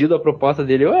entendido a proposta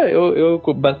dele. Eu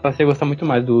passei a gostar muito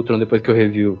mais do Ultron depois que eu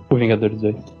revi o Vingadores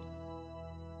 2.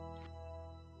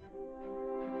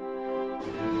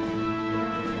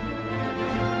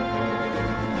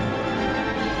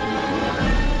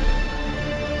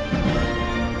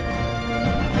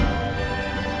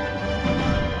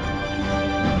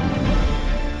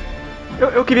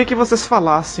 Eu queria que vocês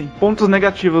falassem pontos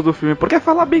negativos do filme, porque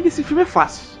falar bem desse filme é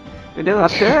fácil, entendeu?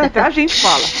 Até a gente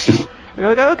fala.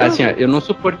 Assim, ó, eu não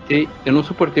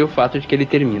suportei o fato de que ele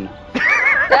termina.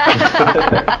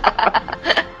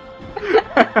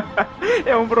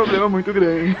 É um problema muito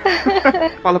grande.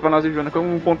 Fala pra nós, Joana,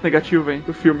 como um ponto negativo, hein,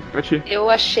 do filme, pra ti. Eu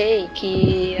achei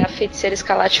que a Feiticeira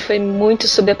Escarlate foi muito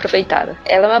subaproveitada.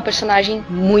 Ela é uma personagem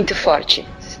muito forte.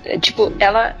 Tipo,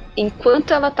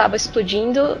 enquanto ela tava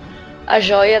explodindo a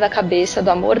joia da cabeça do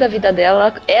amor da vida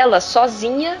dela, ela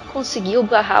sozinha conseguiu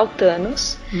barrar o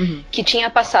Thanos, que tinha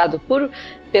passado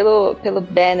pelo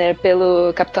Banner,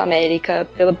 pelo Capitão América,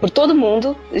 por todo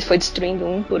mundo, e foi destruindo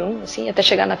um por um, assim, até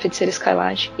chegar na Feiticeira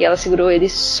Escarlate. E ela segurou ele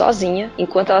sozinha,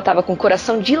 enquanto ela tava com o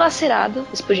coração dilacerado,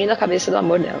 explodindo a cabeça do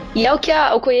amor dela. E é o que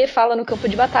o Okoye fala no campo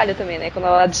de batalha também, né? Quando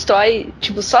ela destrói,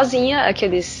 tipo, sozinha,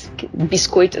 aqueles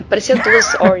biscoitos, parecia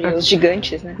duas Oreos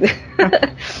gigantes, né?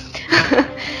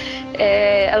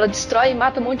 Ela destrói e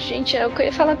mata um monte de gente. É o que eu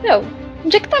ia falar,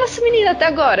 onde é que tava essa menina até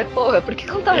agora? Porra, por que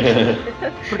ela tava aqui?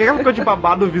 Por que ela ficou de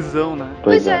babado Visão, né?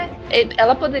 Pois é.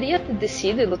 Ela poderia ter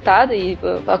descido e lutado, e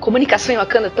a comunicação em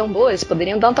Wakanda é tão boa, eles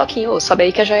poderiam dar um toquinho, sobe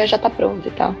aí que a joia já tá pronta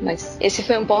e tal. Mas esse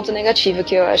foi um ponto negativo,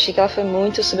 que eu achei que ela foi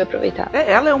muito subaproveitada.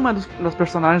 Ela é uma das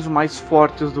personagens mais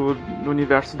fortes do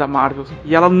universo da Marvel,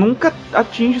 e ela nunca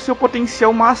atinge seu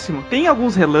potencial máximo. Tem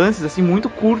alguns relances, assim, muito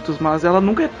curtos, mas ela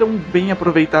nunca é tão bem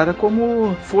aproveitada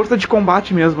como força de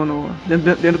combate mesmo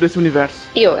dentro desse universo.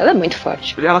 E ela é muito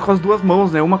forte. Ela com as duas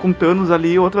mãos, né? Uma com Thanos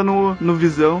ali, outra no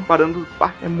Visão, parando.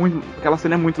 É muito. Aquela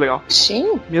cena é muito legal.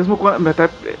 Sim. Mesmo quando. Até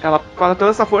ela faz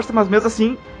toda essa força, mas mesmo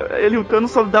assim, o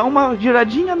Thanos só dá uma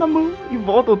giradinha na mão e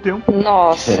volta ao tempo.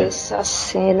 Nossa, essa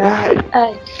cena.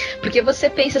 Ai. Porque você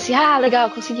pensa assim, legal,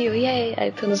 conseguiu. E aí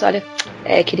o Thanos olha.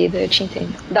 Querida, eu te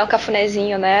entendo. Dá um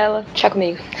cafunézinho nela, chá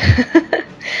comigo.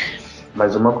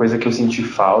 Mas uma coisa que eu senti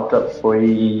falta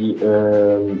foi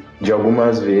de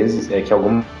algumas vezes, que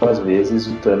algumas vezes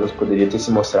o Thanos poderia ter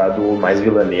se mostrado mais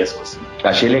vilanesco, assim.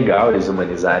 Achei legal eles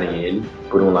humanizarem ele,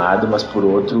 por um lado, mas por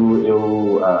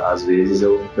outro, às vezes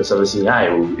eu pensava assim,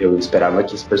 eu esperava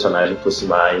que esse personagem fosse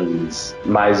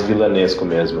mais vilanesco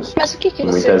mesmo, assim. Mas o que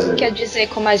você quer dizer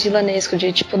com mais vilanesco?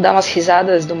 De, tipo, dar umas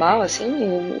risadas do mal,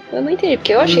 assim? Eu não entendi,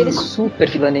 porque eu achei ele super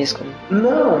vilanesco.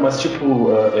 Não, mas tipo,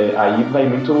 aí vai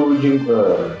muito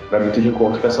de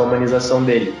encontro com essa humanização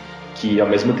dele. Que ao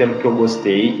mesmo tempo que eu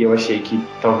gostei, eu achei que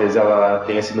talvez ela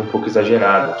tenha sido um pouco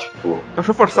exagerada. Tipo,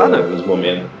 achou forçada? Nos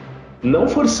momentos. Não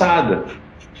forçada,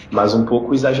 mas um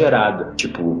pouco exagerada.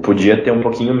 Tipo, podia ter um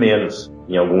pouquinho menos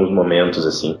em alguns momentos,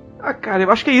 assim. Cara,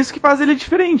 eu acho que é isso que faz ele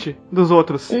diferente dos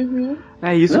outros. Uhum.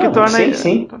 É isso que torna ele...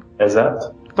 Sim,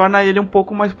 exato. Torna ele um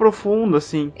pouco mais profundo,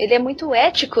 assim. Ele é muito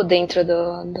ético dentro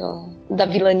da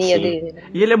vilania dele, né?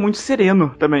 E ele é muito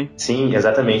sereno também. Sim,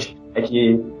 exatamente. É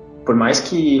que por mais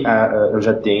que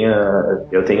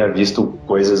eu tenha visto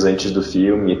coisas antes do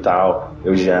filme e tal,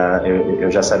 eu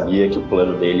já sabia que o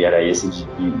plano dele era esse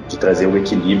de trazer o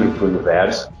equilíbrio pro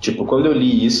universo. Tipo, quando eu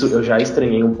li isso, eu já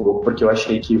estranhei um pouco, porque eu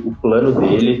achei que o plano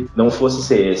dele não fosse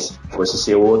ser esse, fosse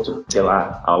ser outro, sei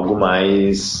lá, algo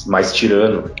mais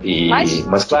tirano.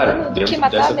 Mas claro, dentro que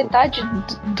matar metade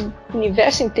do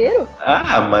universo inteiro?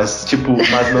 Mas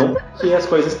não que as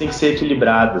coisas têm que ser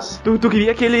equilibradas. Tu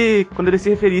queria que ele, quando ele se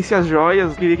referisse às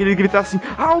joias, queria que ele gritasse assim,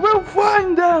 I will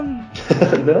find them!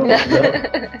 Não.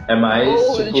 É mais...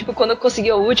 Ou, tipo, quando eu consegui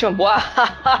a última, boa,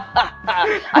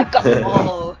 I got them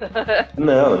all.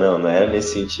 Não era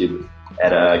nesse sentido.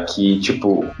 Era que,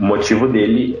 tipo, o motivo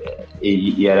dele,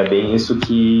 e era bem isso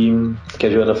que a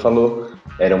Joana falou,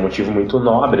 era um motivo muito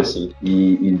nobre, assim,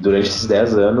 e durante esses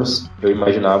 10 anos eu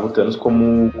imaginava o Thanos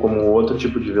como outro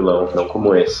tipo de vilão, não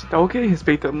como esse. Tá ok,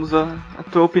 respeitamos a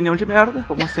tua opinião de merda,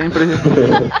 como sempre.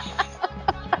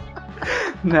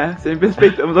 Né, sempre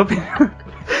respeitamos a opinião.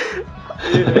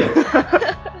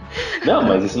 Não,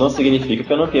 mas isso não significa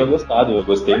que eu não tenha gostado. Eu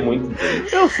gostei muito dele.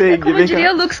 Eu sei, como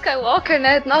diria o Luke Skywalker,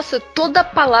 né? Nossa, toda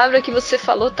palavra que você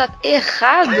falou tá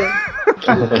errada.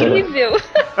 Que incrível.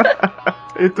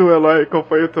 E tu, Eloy, qual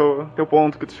foi o teu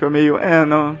ponto que tu achou meio...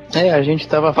 não... A gente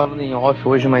tava falando em off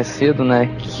hoje mais cedo,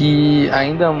 né, que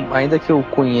ainda que eu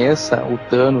conheça o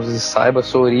Thanos e saiba a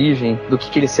sua origem, do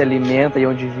que ele se alimenta e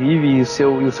onde vive e o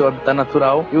seu habitat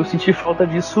natural, eu senti falta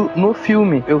disso no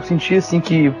filme. Eu senti, assim,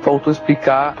 que faltou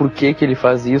explicar por que ele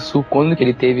faz isso, quando que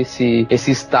ele teve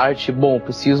esse start, bom,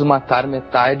 preciso matar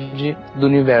metade do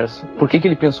universo. Por que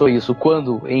ele pensou isso?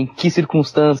 Quando? Em que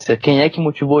circunstância? Quem é que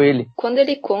motivou ele? Quando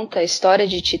ele conta a história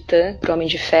de Titã pro Homem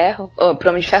de Ferro, pro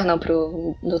Homem de Ferro não,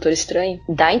 pro Doutor Estranho,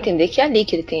 dá a entender que é ali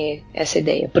que ele tem essa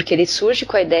ideia, porque ele surge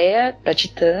com a ideia pra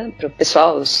Titã, pro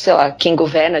pessoal, sei lá, quem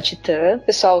governa Titã, o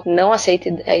pessoal não aceita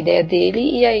a ideia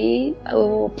dele e aí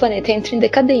o planeta entra em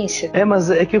decadência. Mas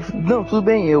é que, não, tudo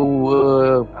bem,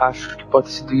 eu acho que pode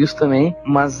ter sido isso também,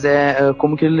 mas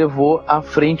como que ele levou à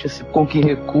frente, assim, com que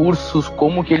recursos,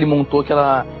 como que ele montou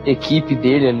aquela equipe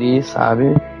dele ali,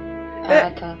 sabe?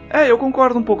 Tá. Eu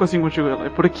concordo um pouco assim contigo,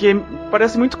 porque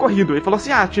parece muito corrido. Ele falou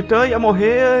assim, Titã ia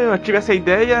morrer, eu tive essa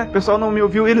ideia, o pessoal não me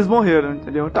ouviu e eles morreram,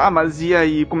 entendeu? Tá, mas e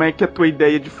aí, como é que a tua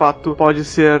ideia de fato pode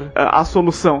ser a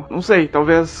solução? Não sei,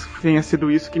 talvez tenha sido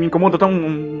isso que me incomodou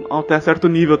até certo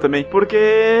nível também, porque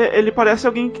ele parece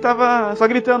alguém que tava só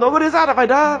gritando, ô gurizada, vai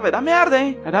dar merda,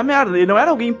 hein? Vai dar merda. Ele não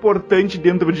era alguém importante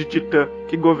dentro de Titã,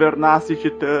 que governasse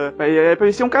Titã.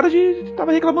 Parecia um cara que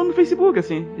tava reclamando no Facebook,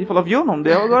 assim. Ele falou, viu, não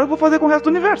deu, agora eu vou fazer com o resto do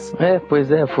universo.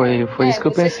 Foi isso que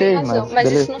eu pensei.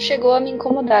 Mas isso não chegou a me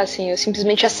incomodar, assim. Eu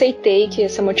simplesmente aceitei que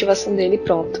essa motivação dele,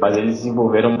 pronto. Mas eles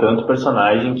desenvolveram tanto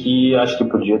personagem que acho que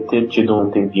podia ter tido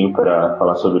um tempinho pra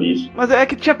falar sobre isso. Mas é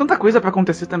que tinha tanta coisa pra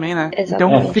acontecer também, né?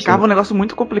 Exatamente. Então ficava um negócio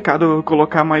muito complicado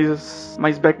colocar mais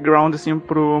background, assim,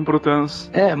 pro Thanos.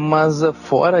 Mas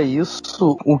fora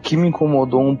isso, o que me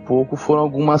incomodou um pouco foram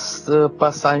algumas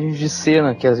passagens de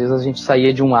cena, que às vezes a gente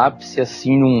saía de um ápice,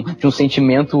 assim, de um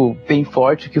sentimento bem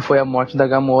forte, que foi a morte da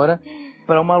Gamora,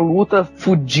 para uma luta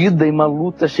fodida e uma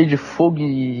luta cheia de fogo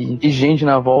e gente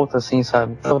na volta, assim,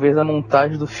 sabe? Talvez a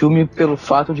montagem do filme, pelo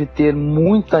fato de ter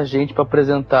muita gente para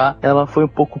apresentar, ela foi um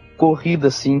pouco corrida,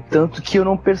 assim, tanto que eu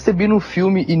não percebi no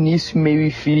filme início, meio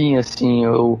e fim, assim,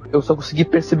 eu só consegui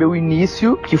perceber o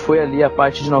início, que foi ali a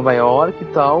parte de Nova York e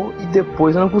tal, e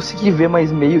depois eu não consegui ver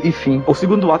mais meio e fim. O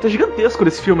segundo ato é gigantesco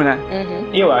desse filme, né?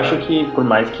 E eu acho que, por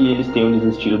mais que eles tenham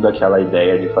desistido daquela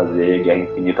ideia de fazer Guerra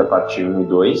Infinita parte 1 e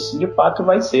 2, de fato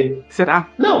vai ser. Será?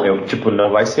 Não,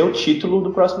 não vai ser o título do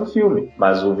próximo filme,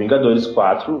 mas o Vingadores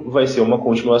 4 vai ser uma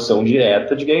continuação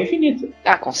direta de Guerra Infinita.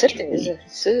 Com certeza.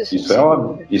 Isso é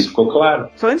óbvio. Isso ficou claro.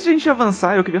 Só antes de a gente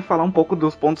avançar, eu queria falar um pouco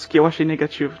dos pontos que eu achei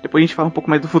negativos. Depois a gente fala um pouco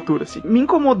mais do futuro, assim. Me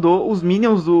incomodou os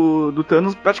Minions do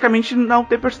Thanos praticamente não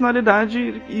ter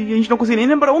personalidade e a gente não conseguia nem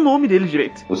lembrar o nome dele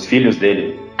direito. Os filhos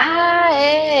dele.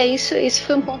 Isso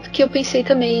foi um ponto que eu pensei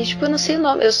também. Tipo, eu não sei o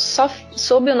nome. Eu só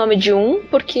soube o nome de um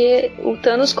porque o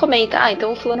Thanos comenta.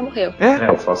 Então o fulano morreu.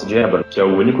 O Falso de Ébano, que é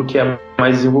o único que é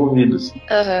mais desenvolvido, assim.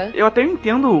 Eu até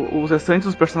entendo os restantes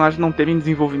dos personagens não terem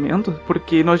desenvolvimento,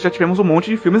 porque nós já tivemos um monte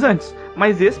de filmes antes.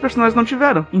 Mas esses personagens não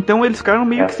tiveram. Então eles ficaram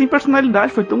meio que sem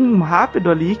personalidade. Foi tão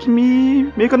rápido ali que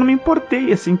meio que eu não me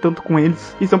importei, assim, tanto com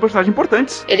eles. E são personagens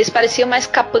importantes. Eles pareciam mais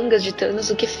capangas de Thanos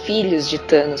do que filhos de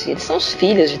Thanos. E eles são os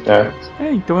filhos de Thanos.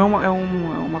 Então é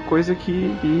uma coisa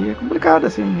que é complicada,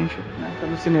 assim, gente, né? Tá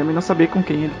no cinema e não saber com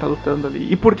quem ele tá lutando ali.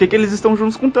 E por que eles estão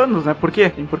juntos com Thanos, né? Por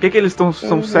quê? Por que eles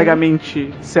são cegamente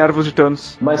servos de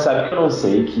Thanos? Mas sabe que eu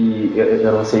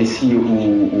não sei se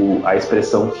a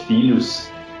expressão filhos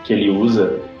que ele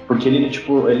usa, porque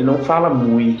ele não fala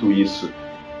muito isso.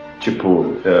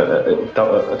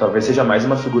 Talvez seja mais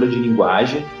uma figura de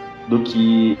linguagem do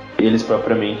que eles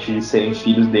propriamente serem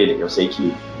filhos dele. Eu sei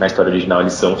que na história original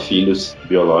eles são filhos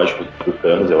biológicos do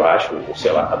Thanos, eu acho, ou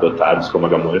sei lá, adotados como a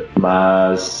Gamora,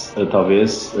 mas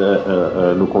talvez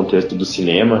no contexto do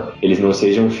cinema eles não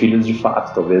sejam filhos de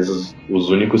fato. Talvez os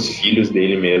únicos filhos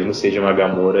dele mesmo sejam a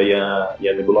Gamora e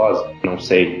a Nebulosa. Não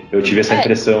sei, eu tive essa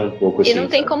impressão um pouco assim. E não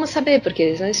tem como saber, porque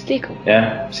eles não explicam.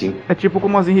 Sim. É tipo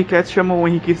como as Henriquettes chamam o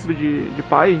Henriquíssimo de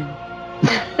pai.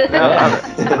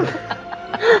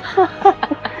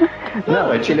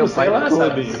 Não, é tipo, ele é o pai lá,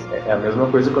 sabe? É a mesma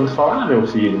coisa quando tu fala, meu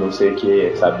filho, não sei o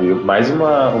que, sabe? Mais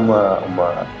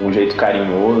um jeito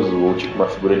carinhoso, ou tipo uma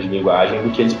figura de linguagem, do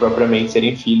que eles propriamente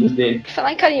serem filhos dele. Por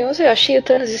falar em carinhoso, eu achei o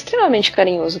Thanos extremamente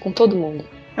carinhoso com todo mundo.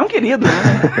 É um querido, né?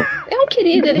 É um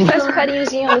querido, ele faz um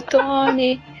carinhozinho no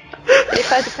Tony, ele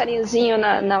faz um carinhozinho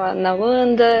na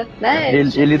Wanda, né?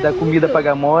 Ele dá comida pra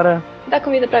Gamora. Dá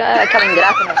comida pra aquela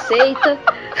ingrata, não aceita.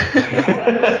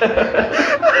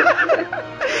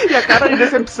 E a cara de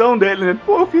decepção dele, né?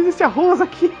 Pô, eu fiz esse arroz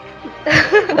aqui.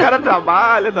 O cara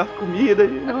trabalha, dá comida,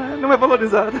 e não é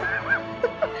valorizado.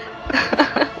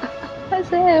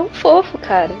 Mas é um fofo,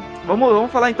 cara.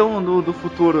 Vamos falar então do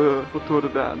futuro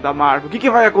da Marvel. O que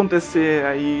vai acontecer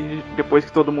aí depois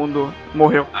que todo mundo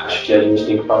morreu? Acho que a gente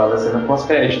tem que falar da cena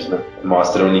pós-créditos, né?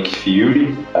 Mostra o Nick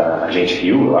Fury, a Agente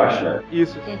Hill, eu acho, né?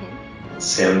 Isso.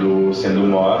 Sendo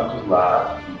mortos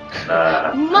lá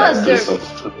na destruição do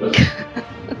futuro.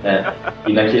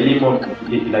 E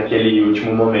naquele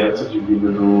último momento de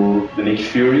vida do Nick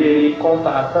Fury, ele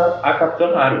contata a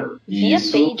Capitã Marvel. Via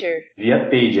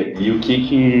pager. E o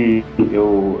que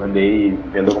eu andei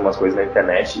vendo algumas coisas na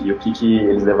internet, e o que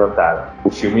eles levantaram? O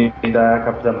filme da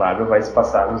Capitã Marvel vai se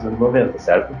passar nos anos 90,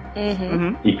 certo?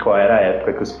 Uhum. E qual era a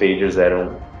época que os pagers eram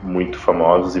muito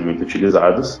famosos e muito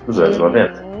utilizados? Nos anos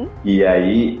 90. E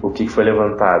aí, o que foi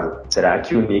levantado? Será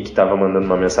que o Nick estava mandando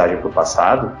uma mensagem pro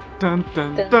passado?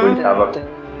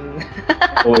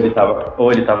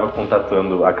 Ou ele tava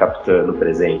contatando a Capitã no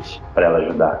presente para ela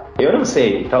ajudar? Eu não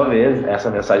sei, talvez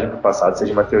essa mensagem pro passado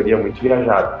seja uma teoria muito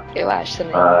viajada. Eu acho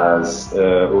também. Mas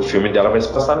o filme dela vai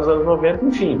se passar nos anos 90,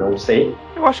 enfim, não sei.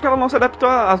 Eu acho que ela não se adaptou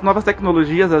às novas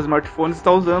tecnologias, às smartphones,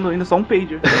 está usando ainda só um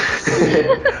pager.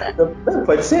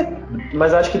 Pode ser,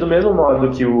 mas acho que do mesmo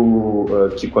modo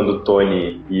que quando o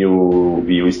Tony e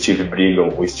o Steve brigam,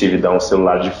 o Steve dá um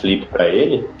celular de flip pra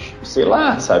ele, sei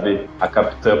lá, sabe? A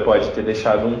Capitã pode ter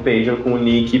deixado um pager com o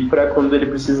Nick pra quando ele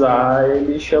precisar,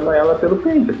 ele chama ela pelo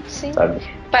pager. Sim. Sabe?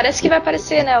 Parece que vai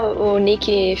aparecer, né, o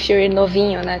Nick Fury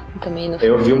novinho, né, também no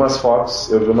filme. Eu vi umas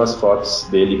fotos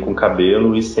dele com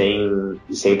cabelo e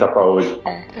sem tapa-olho.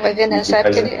 Vai ver nessa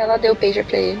época ela deu o pager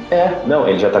pra ele. Não,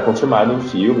 ele já tá confirmado no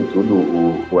filme, tudo.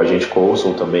 O agente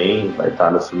Coulson também vai estar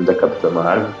no filme da Capitã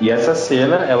Marvel. E essa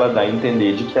cena, ela dá a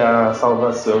entender de que a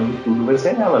salvação de tudo vai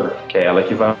ser ela, né? Que é ela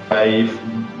que vai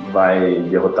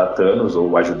derrotar Thanos,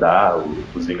 ou ajudar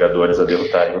os Vingadores a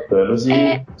derrotarem o Thanos e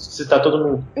ressuscitar todo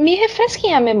mundo. Me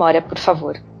refresquem a memória, por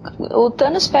favor. O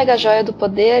Thanos pega a joia do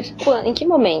poder em que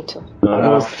momento?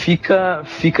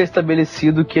 Fica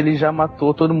estabelecido que ele já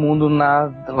matou todo mundo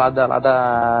lá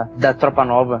da Tropa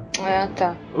Nova.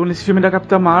 Tá. Nesse filme da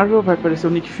Capitã Marvel vai aparecer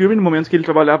o Nick Fury no momento que ele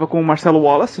trabalhava com o Marcelo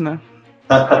Wallace, né?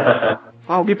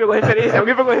 Alguém pegou a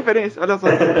referência, olha só.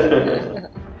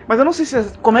 Mas eu não sei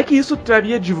como é que isso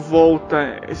traria de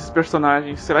volta esses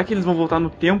personagens. Será que eles vão voltar no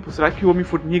tempo? Será que o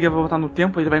Homem-Formiga vai voltar no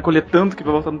tempo? Ele vai encolher tanto que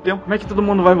vai voltar no tempo? Como é que todo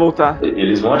mundo vai voltar?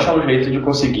 Eles vão achar um jeito de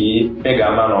conseguir pegar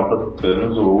a manopla do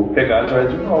Thanos ou pegar a joia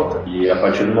de volta. E a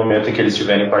partir do momento em que eles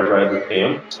estiverem com a joia do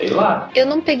tempo, sei lá. Eu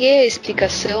não peguei a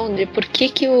explicação de por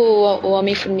que o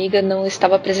Homem-Formiga não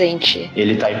estava presente.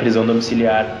 Ele tá em prisão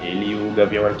domiciliar, ele e o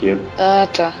Gavião Arqueiro. Ah,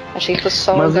 tá. Achei que fosse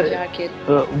só o Gavião Arqueiro.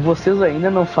 Vocês ainda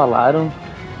não falaram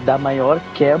da maior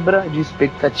quebra de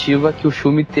expectativa que o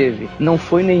filme teve. Não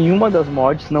foi nenhuma das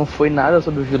mortes, não foi nada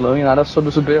sobre o vilão e nada sobre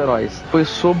os super-heróis. Foi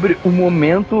sobre o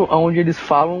momento onde eles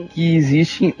falam que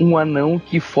existe um anão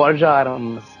que forja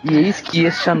armas. E eis que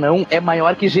este anão é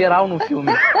maior que geral no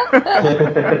filme.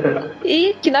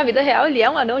 E que na vida real ele é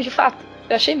um anão de fato.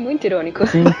 Eu achei muito irônico.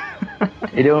 Sim.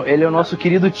 Ele é o nosso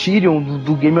querido Tyrion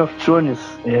do Game of Thrones.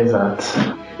 Exato.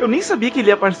 Eu nem sabia que ele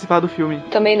ia participar do filme.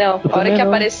 Também não. A hora que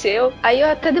apareceu, aí eu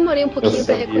até demorei um pouquinho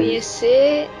pra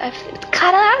reconhecer.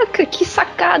 Caraca, que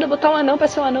sacada botar um anão pra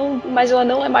ser um anão, mas o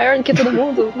anão é maior do que todo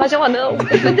mundo. Mas é um anão.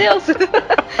 Meu Deus.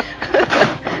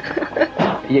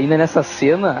 E ainda nessa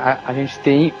cena, a gente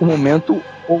tem um momento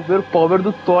overpower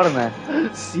do Thor, né?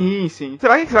 Sim.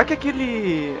 Será que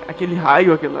aquele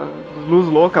raio, aquela luz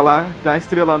louca lá da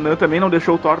estrela anã também não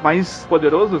deixou o Thor mais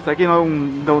poderoso? Será que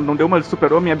não deu uma de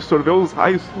super-homem e absorveu os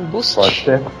raios? Um boost. Pode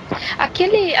ser.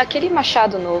 Aquele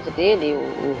machado novo dele,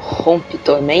 o Rompe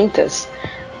Tormentas,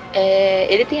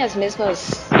 ele tem as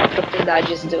mesmas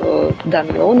propriedades da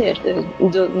Mjolnir,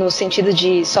 no sentido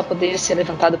de só poder ser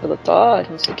levantado pelo Thor,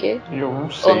 não sei o quê? Eu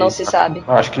não sei. Ou não se sabe?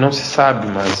 Acho que não se sabe,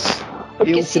 mas...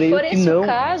 Porque se for esse o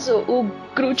caso, o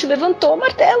Groot levantou o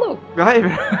martelo.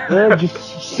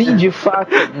 Sim, de fato.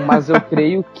 Mas eu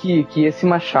creio que esse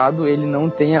machado ele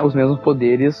não tenha os mesmos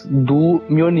poderes do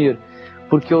Mjolnir.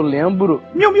 porque eu lembro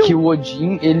que o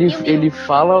Odin, ele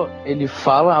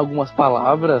fala algumas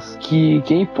palavras que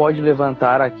quem pode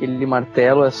levantar aquele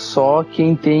martelo é só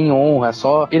quem tem honra, é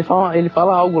só... Ele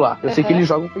fala algo lá. Eu sei que ele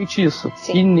joga um feitiço.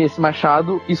 Sim. E nesse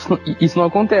machado, isso não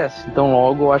acontece. Então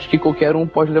logo, eu acho que qualquer um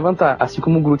pode levantar. Assim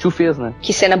como o Groot o fez, né?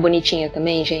 Que cena bonitinha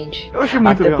também, gente. Eu achei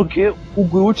muito Até legal. porque o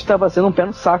Groot tava sendo um pé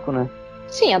no saco, né?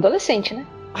 Sim, adolescente, né?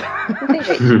 Não tem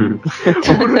jeito.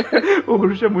 O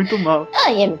Groot é muito mal.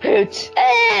 I am Groot.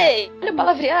 Ei, olha o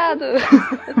palavreado.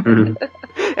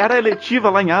 Era eletiva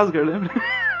lá em Asgard, lembra?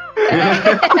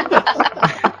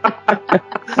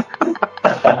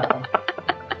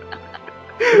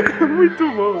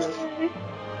 Muito bom.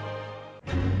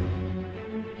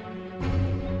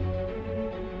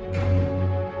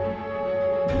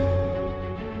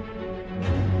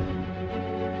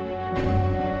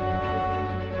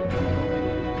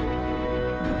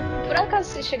 Por acaso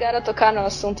vocês chegaram a tocar no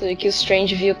assunto de que o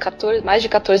Strange viu mais de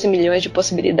 14 milhões de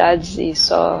possibilidades e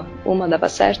só uma dava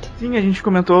certo? Sim, a gente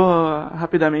comentou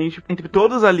rapidamente. Entre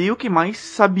todos ali, o que mais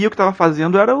sabia o que estava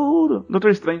fazendo era o Dr.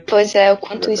 Estranho. Pois é, o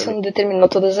quanto isso não determinou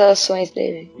todas as ações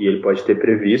dele. E ele pode ter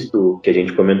previsto, que a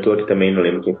gente comentou aqui também, não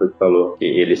lembro quem foi que falou, que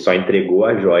ele só entregou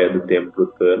a joia do tempo pro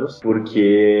Thanos,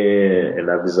 porque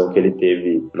na visão que ele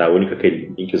teve, na única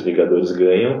em que os Vingadores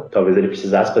ganham, talvez ele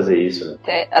precisasse fazer isso,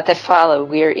 né? Até fala,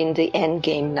 we're in the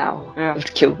endgame now. É.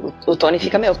 Porque o Tony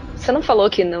fica, você não falou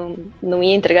que não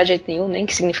ia entregar de jeito nenhum, nem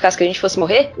que significasse que a gente fosse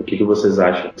morrer? O que vocês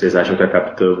acham? Vocês acham que a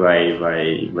Capitã vai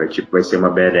ser uma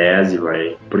badass e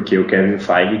vai... Porque o Kevin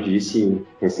Feige disse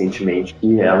recentemente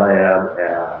que ela é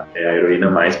a heroína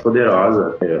mais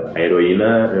poderosa. A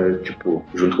heroína,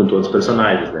 junto com todos os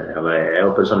personagens, né? Ela é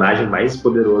o personagem mais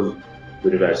poderoso do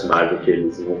universo Marvel que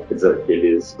eles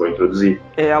vão introduzir.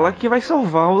 É ela que vai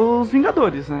salvar os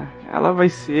Vingadores, né? Ela vai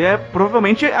ser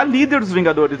provavelmente a líder dos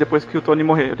Vingadores depois que o Tony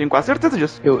morrer. Eu tenho quase certeza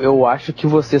disso. Eu acho que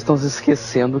vocês estão se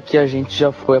esquecendo que a gente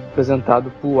já foi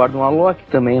apresentado pro Adam Warlock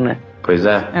também, né? Pois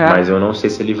é, mas eu não sei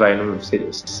se ele vai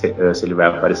se ele vai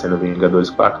aparecer no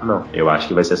Vingadores 4, não. Eu acho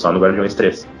que vai ser só no Guardiões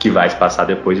 3, que vai se passar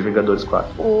depois de Vingadores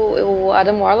 4. O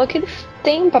Adam Warlock, ele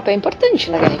tem um papel importante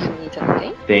na Guerra Infinita, não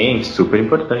tem? Tem, super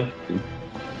importante. Sim.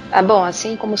 Ah, bom,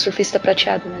 assim como o Surfista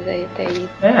Prateado, mas aí até aí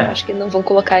acho que não vão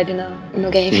colocar ele no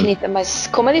Guerra Infinita. Mas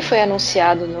como ele foi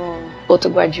anunciado no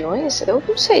outro Guardiões, eu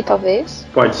não sei, talvez.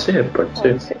 Pode ser.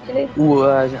 Que ele...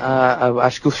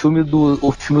 Acho que o filme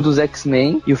dos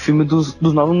X-Men e o filme dos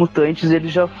Novos Mutantes,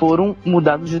 eles já foram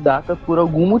mudados de data por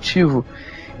algum motivo.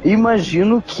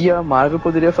 Imagino que a Marvel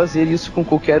poderia fazer isso com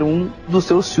qualquer um dos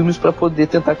seus filmes para poder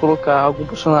tentar colocar algum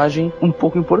personagem um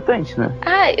pouco importante, né?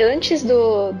 Antes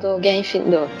do Guerra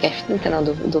Infinita,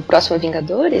 do próximo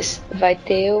Vingadores, vai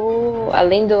ter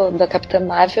além da Capitã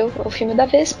Marvel, o filme da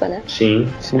Vespa, né? Sim.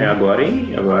 É agora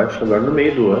no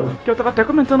meio do ano. Que eu tava até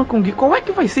comentando com o Gui, qual é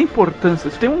que vai ser a importância?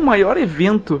 Se tem um maior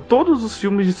evento, todos os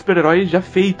filmes de super-heróis já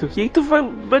feitos, e aí tu vai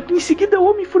em seguida o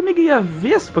Homem-Formiga e a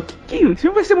Vespa, esse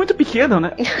filme vai ser muito pequeno,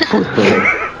 né?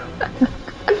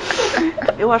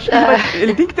 Eu acho que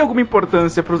ele tem que ter alguma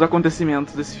importância pros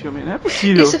acontecimentos desse filme, não é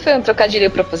possível. Isso foi um trocadilho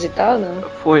proposital, não?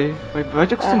 Foi, vai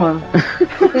te acostumando.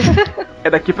 É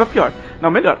daqui pra pior,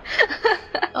 não, melhor.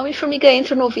 A Homem-Formiga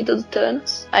entra no ouvido do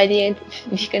Thanos, aí ele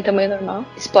fica em tamanho normal,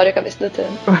 explode a cabeça do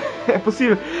Thanos. É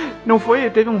possível. Não foi,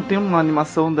 tem uma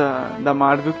animação da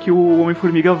Marvel que o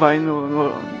Homem-Formiga vai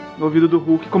no ouvido do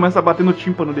Hulk e começa a bater no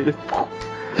tímpano dele.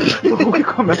 E o Hulk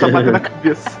começa a bater na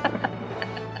cabeça.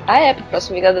 Pro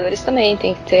próximo Vingadores também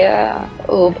tem que ter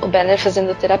o Banner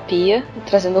fazendo terapia,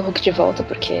 trazendo o Hulk de volta,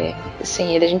 porque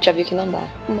sem ele a gente já viu que não dá.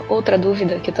 Uma outra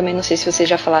dúvida, que eu também não sei se vocês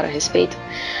já falaram a respeito,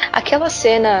 aquela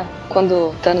cena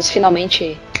quando Thanos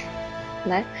finalmente,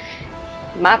 né,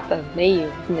 mata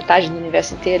metade do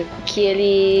universo inteiro, que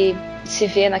ele se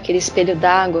vê naquele espelho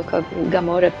d'água com a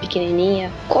Gamora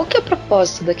pequenininha. Qual que é o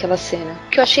propósito daquela cena?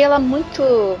 Porque eu achei ela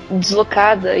muito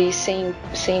deslocada e sem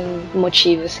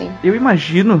motivo, assim. Eu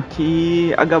imagino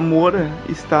que a Gamora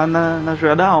está na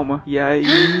Joia da Alma. E aí...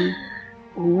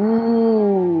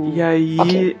 E aí...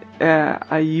 Okay.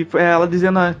 Aí é ela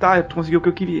dizendo, tu conseguiu o que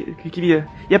eu queria.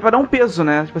 E é pra dar um peso,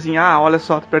 né? Tipo assim, olha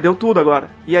só, tu perdeu tudo agora.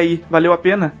 E aí, valeu a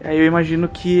pena? Aí eu imagino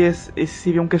que esse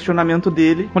seria um questionamento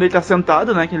dele. Quando ele tá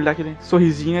sentado, né? Que ele dá aquele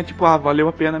sorrisinho, é tipo, valeu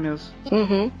a pena mesmo.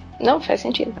 Uhum. Não, faz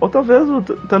sentido. Ou talvez o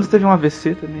Thanos teve um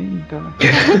AVC também, então...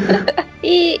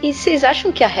 E vocês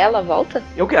acham que a Hela volta?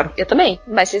 Eu quero. Eu também.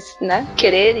 Mas vocês, né,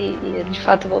 querer e de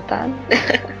fato voltar...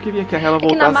 Eu queria que a Hela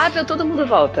voltasse. É que na Marvel todo mundo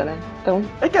volta, né? Então...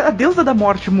 É que a deusa da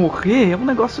morte morrer é um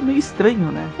negócio meio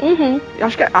estranho, né? Uhum. Eu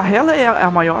acho que a Hela é a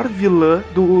maior vilã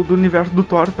do universo do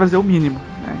Thor, pra dizer o mínimo,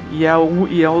 né? E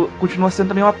continua sendo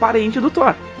também uma parente do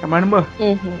Thor. É uma irmã.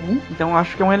 Então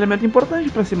acho que é um elemento importante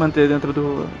pra se manter dentro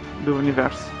do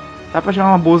universo. Dá pra gerar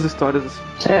umas boas histórias assim.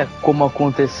 Como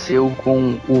aconteceu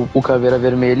com o Caveira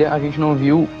Vermelha, a gente não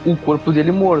viu o corpo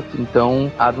dele morto, então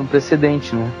abre um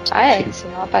precedente, né? Se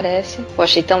não aparece. Eu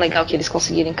achei tão legal que eles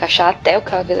conseguiram encaixar até o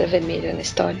Caveira Vermelha na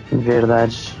história.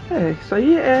 Verdade. Isso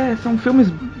aí são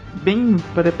filmes bem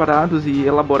preparados e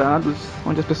elaborados,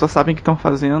 onde as pessoas sabem o que estão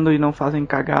fazendo e não fazem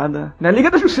cagada. Na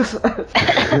Liga da Justiça!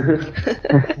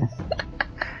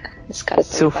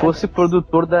 Se eu fosse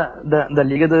produtor da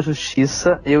Liga da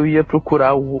Justiça, eu ia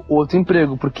procurar outro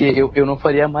emprego, porque eu não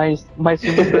faria mais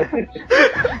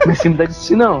filme da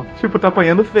DC, não. Tipo, tá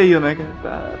apanhando feio, né?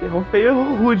 Errou feio,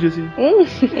 errou rude, assim.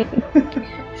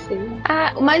 Sim.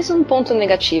 Mais um ponto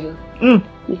negativo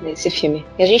nesse filme.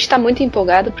 A gente tá muito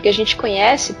empolgado porque a gente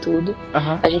conhece tudo,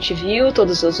 a gente viu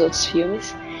todos os outros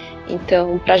filmes,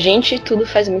 então pra gente tudo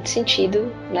faz muito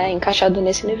sentido, né, encaixado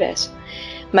nesse universo.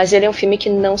 Mas ele é um filme que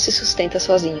não se sustenta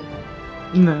sozinho.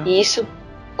 Não. E isso,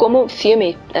 como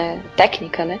filme,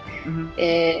 técnica, né?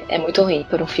 É muito ruim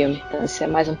por um filme. Então, esse é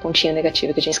mais um pontinho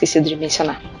negativo que eu tinha esquecido de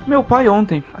mencionar. Meu pai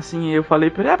ontem, assim, eu falei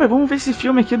pra ele, vamos ver esse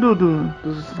filme aqui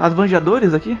dos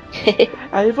Avengers aqui.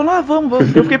 Aí ele falou,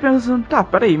 vamos. Eu fiquei pensando,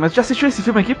 peraí, mas já assistiu esse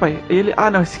filme aqui, pai? Ele,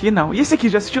 não, esse aqui não. E esse aqui,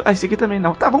 já assistiu? Esse aqui também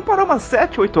não. Tá, vamos parar umas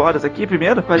 7, 8 horas aqui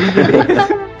primeiro, pra gente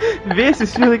ver esse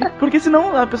filme aqui. Porque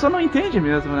senão a pessoa não entende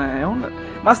mesmo, né?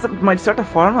 Mas de certa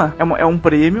forma, é um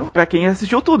prêmio pra quem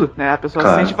assistiu tudo, né? A pessoa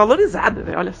se sente valorizada,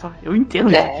 né? Olha só, eu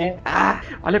entendo isso aqui.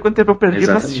 Olha quanto tempo eu perdi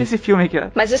pra assistir esse filme aqui.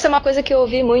 Mas isso é uma coisa que eu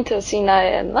ouvi muito, assim,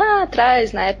 lá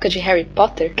atrás, na época de Harry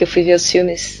Potter, que eu fui ver os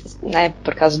filmes, né,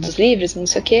 por causa dos livros, não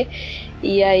sei o quê.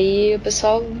 E aí o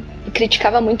pessoal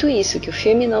criticava muito isso, que o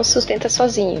filme não se sustenta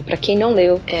sozinho. Pra quem não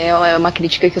leu, é uma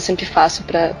crítica que eu sempre faço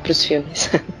pros filmes.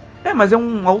 Mas é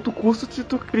um alto custo se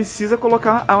tu precisa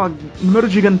colocar o número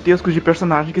gigantesco de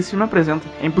personagens que esse filme apresenta.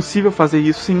 É impossível fazer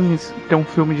isso sem ter um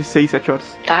filme de 6, 7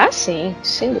 horas. Sim,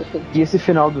 sem dúvida. E esse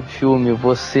final do filme,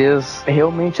 vocês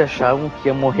realmente achavam que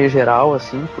ia morrer geral,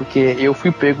 assim? Porque eu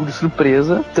fui pego de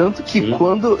surpresa, tanto que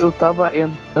quando eu tava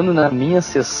entrando na minha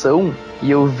sessão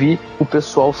e eu vi o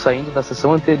pessoal saindo da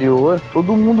sessão anterior,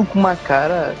 todo mundo com uma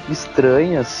cara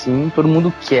estranha, assim, todo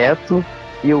mundo quieto,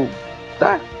 e eu...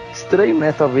 estranho,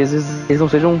 né? Talvez eles não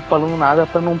estejam falando nada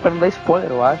pra não dar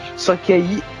spoiler, eu acho. Só que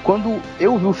aí, quando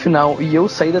eu vi o final e eu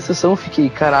saí da sessão, eu fiquei,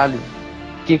 caralho,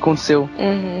 o que aconteceu?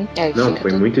 Não,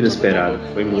 foi muito inesperado.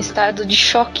 Foi muito. Em estado de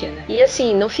choque, né? E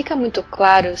assim, não fica muito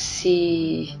claro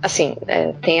se... Assim,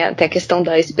 tem a questão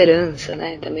da esperança,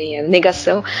 né? Também a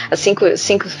negação, as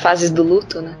cinco fases do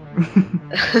luto, né?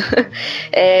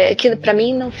 Que pra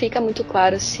mim não fica muito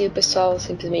claro se o pessoal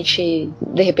simplesmente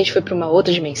de repente foi pra uma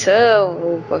outra dimensão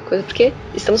ou qualquer coisa, porque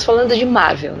estamos falando de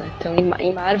Marvel, né? Então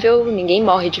em Marvel ninguém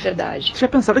morre de verdade. Você já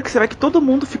pensaram que será que todo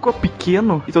mundo ficou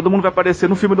pequeno e todo mundo vai aparecer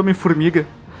no filme do Homem-Formiga?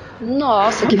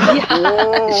 Nossa, que viagem!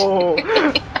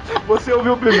 Você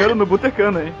ouviu primeiro no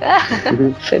Botecano, hein?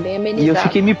 Foi bem amenizado. E eu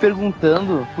fiquei me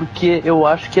perguntando, porque eu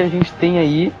acho que a gente tem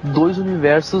aí dois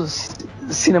universos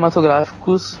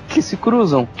cinematográficos que se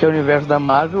cruzam, que é o universo da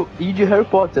Marvel e de Harry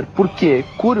Potter. Porque,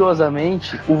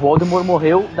 curiosamente, o Voldemort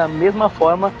morreu da mesma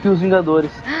forma que os Vingadores.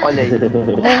 Olha aí.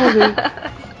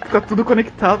 Tá tudo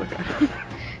conectado, cara.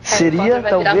 Seria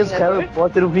talvez Harry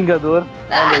Potter o Vingador.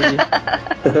 Olha aí.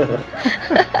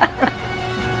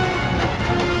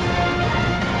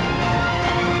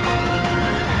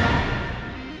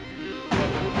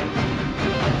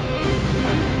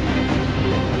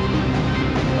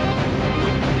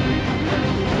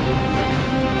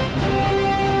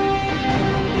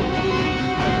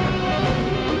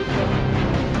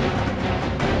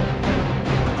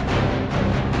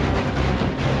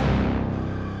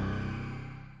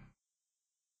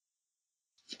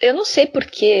 Eu não sei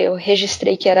porque eu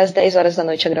registrei que era às 10 horas da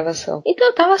noite a gravação. Então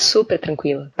eu tava super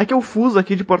tranquila. É que eu fuso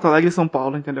aqui de Porto Alegre e São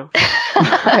Paulo, entendeu?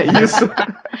 É isso.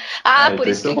 Por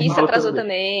isso que o Gui se atrasou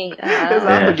também.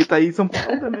 Exato, o Gui tá aí em São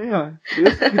Paulo também, ó.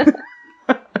 Isso.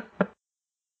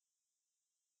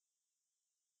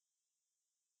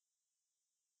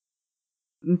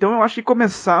 Então eu acho que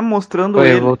começar mostrando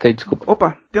ele... Eu voltei, desculpa.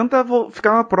 Opa, tenta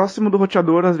ficar próximo do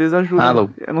roteador, às vezes ajuda. Alô.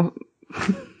 Eu não...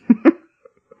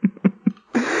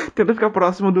 Tenta ficar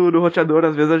próximo do roteador,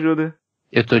 às vezes ajuda.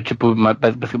 Eu tô, tipo,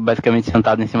 basicamente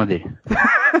sentado em cima dele.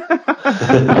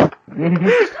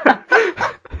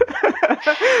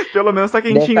 Pelo menos tá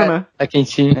quentinho, né? Tá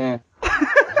quentinho.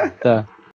 Tá.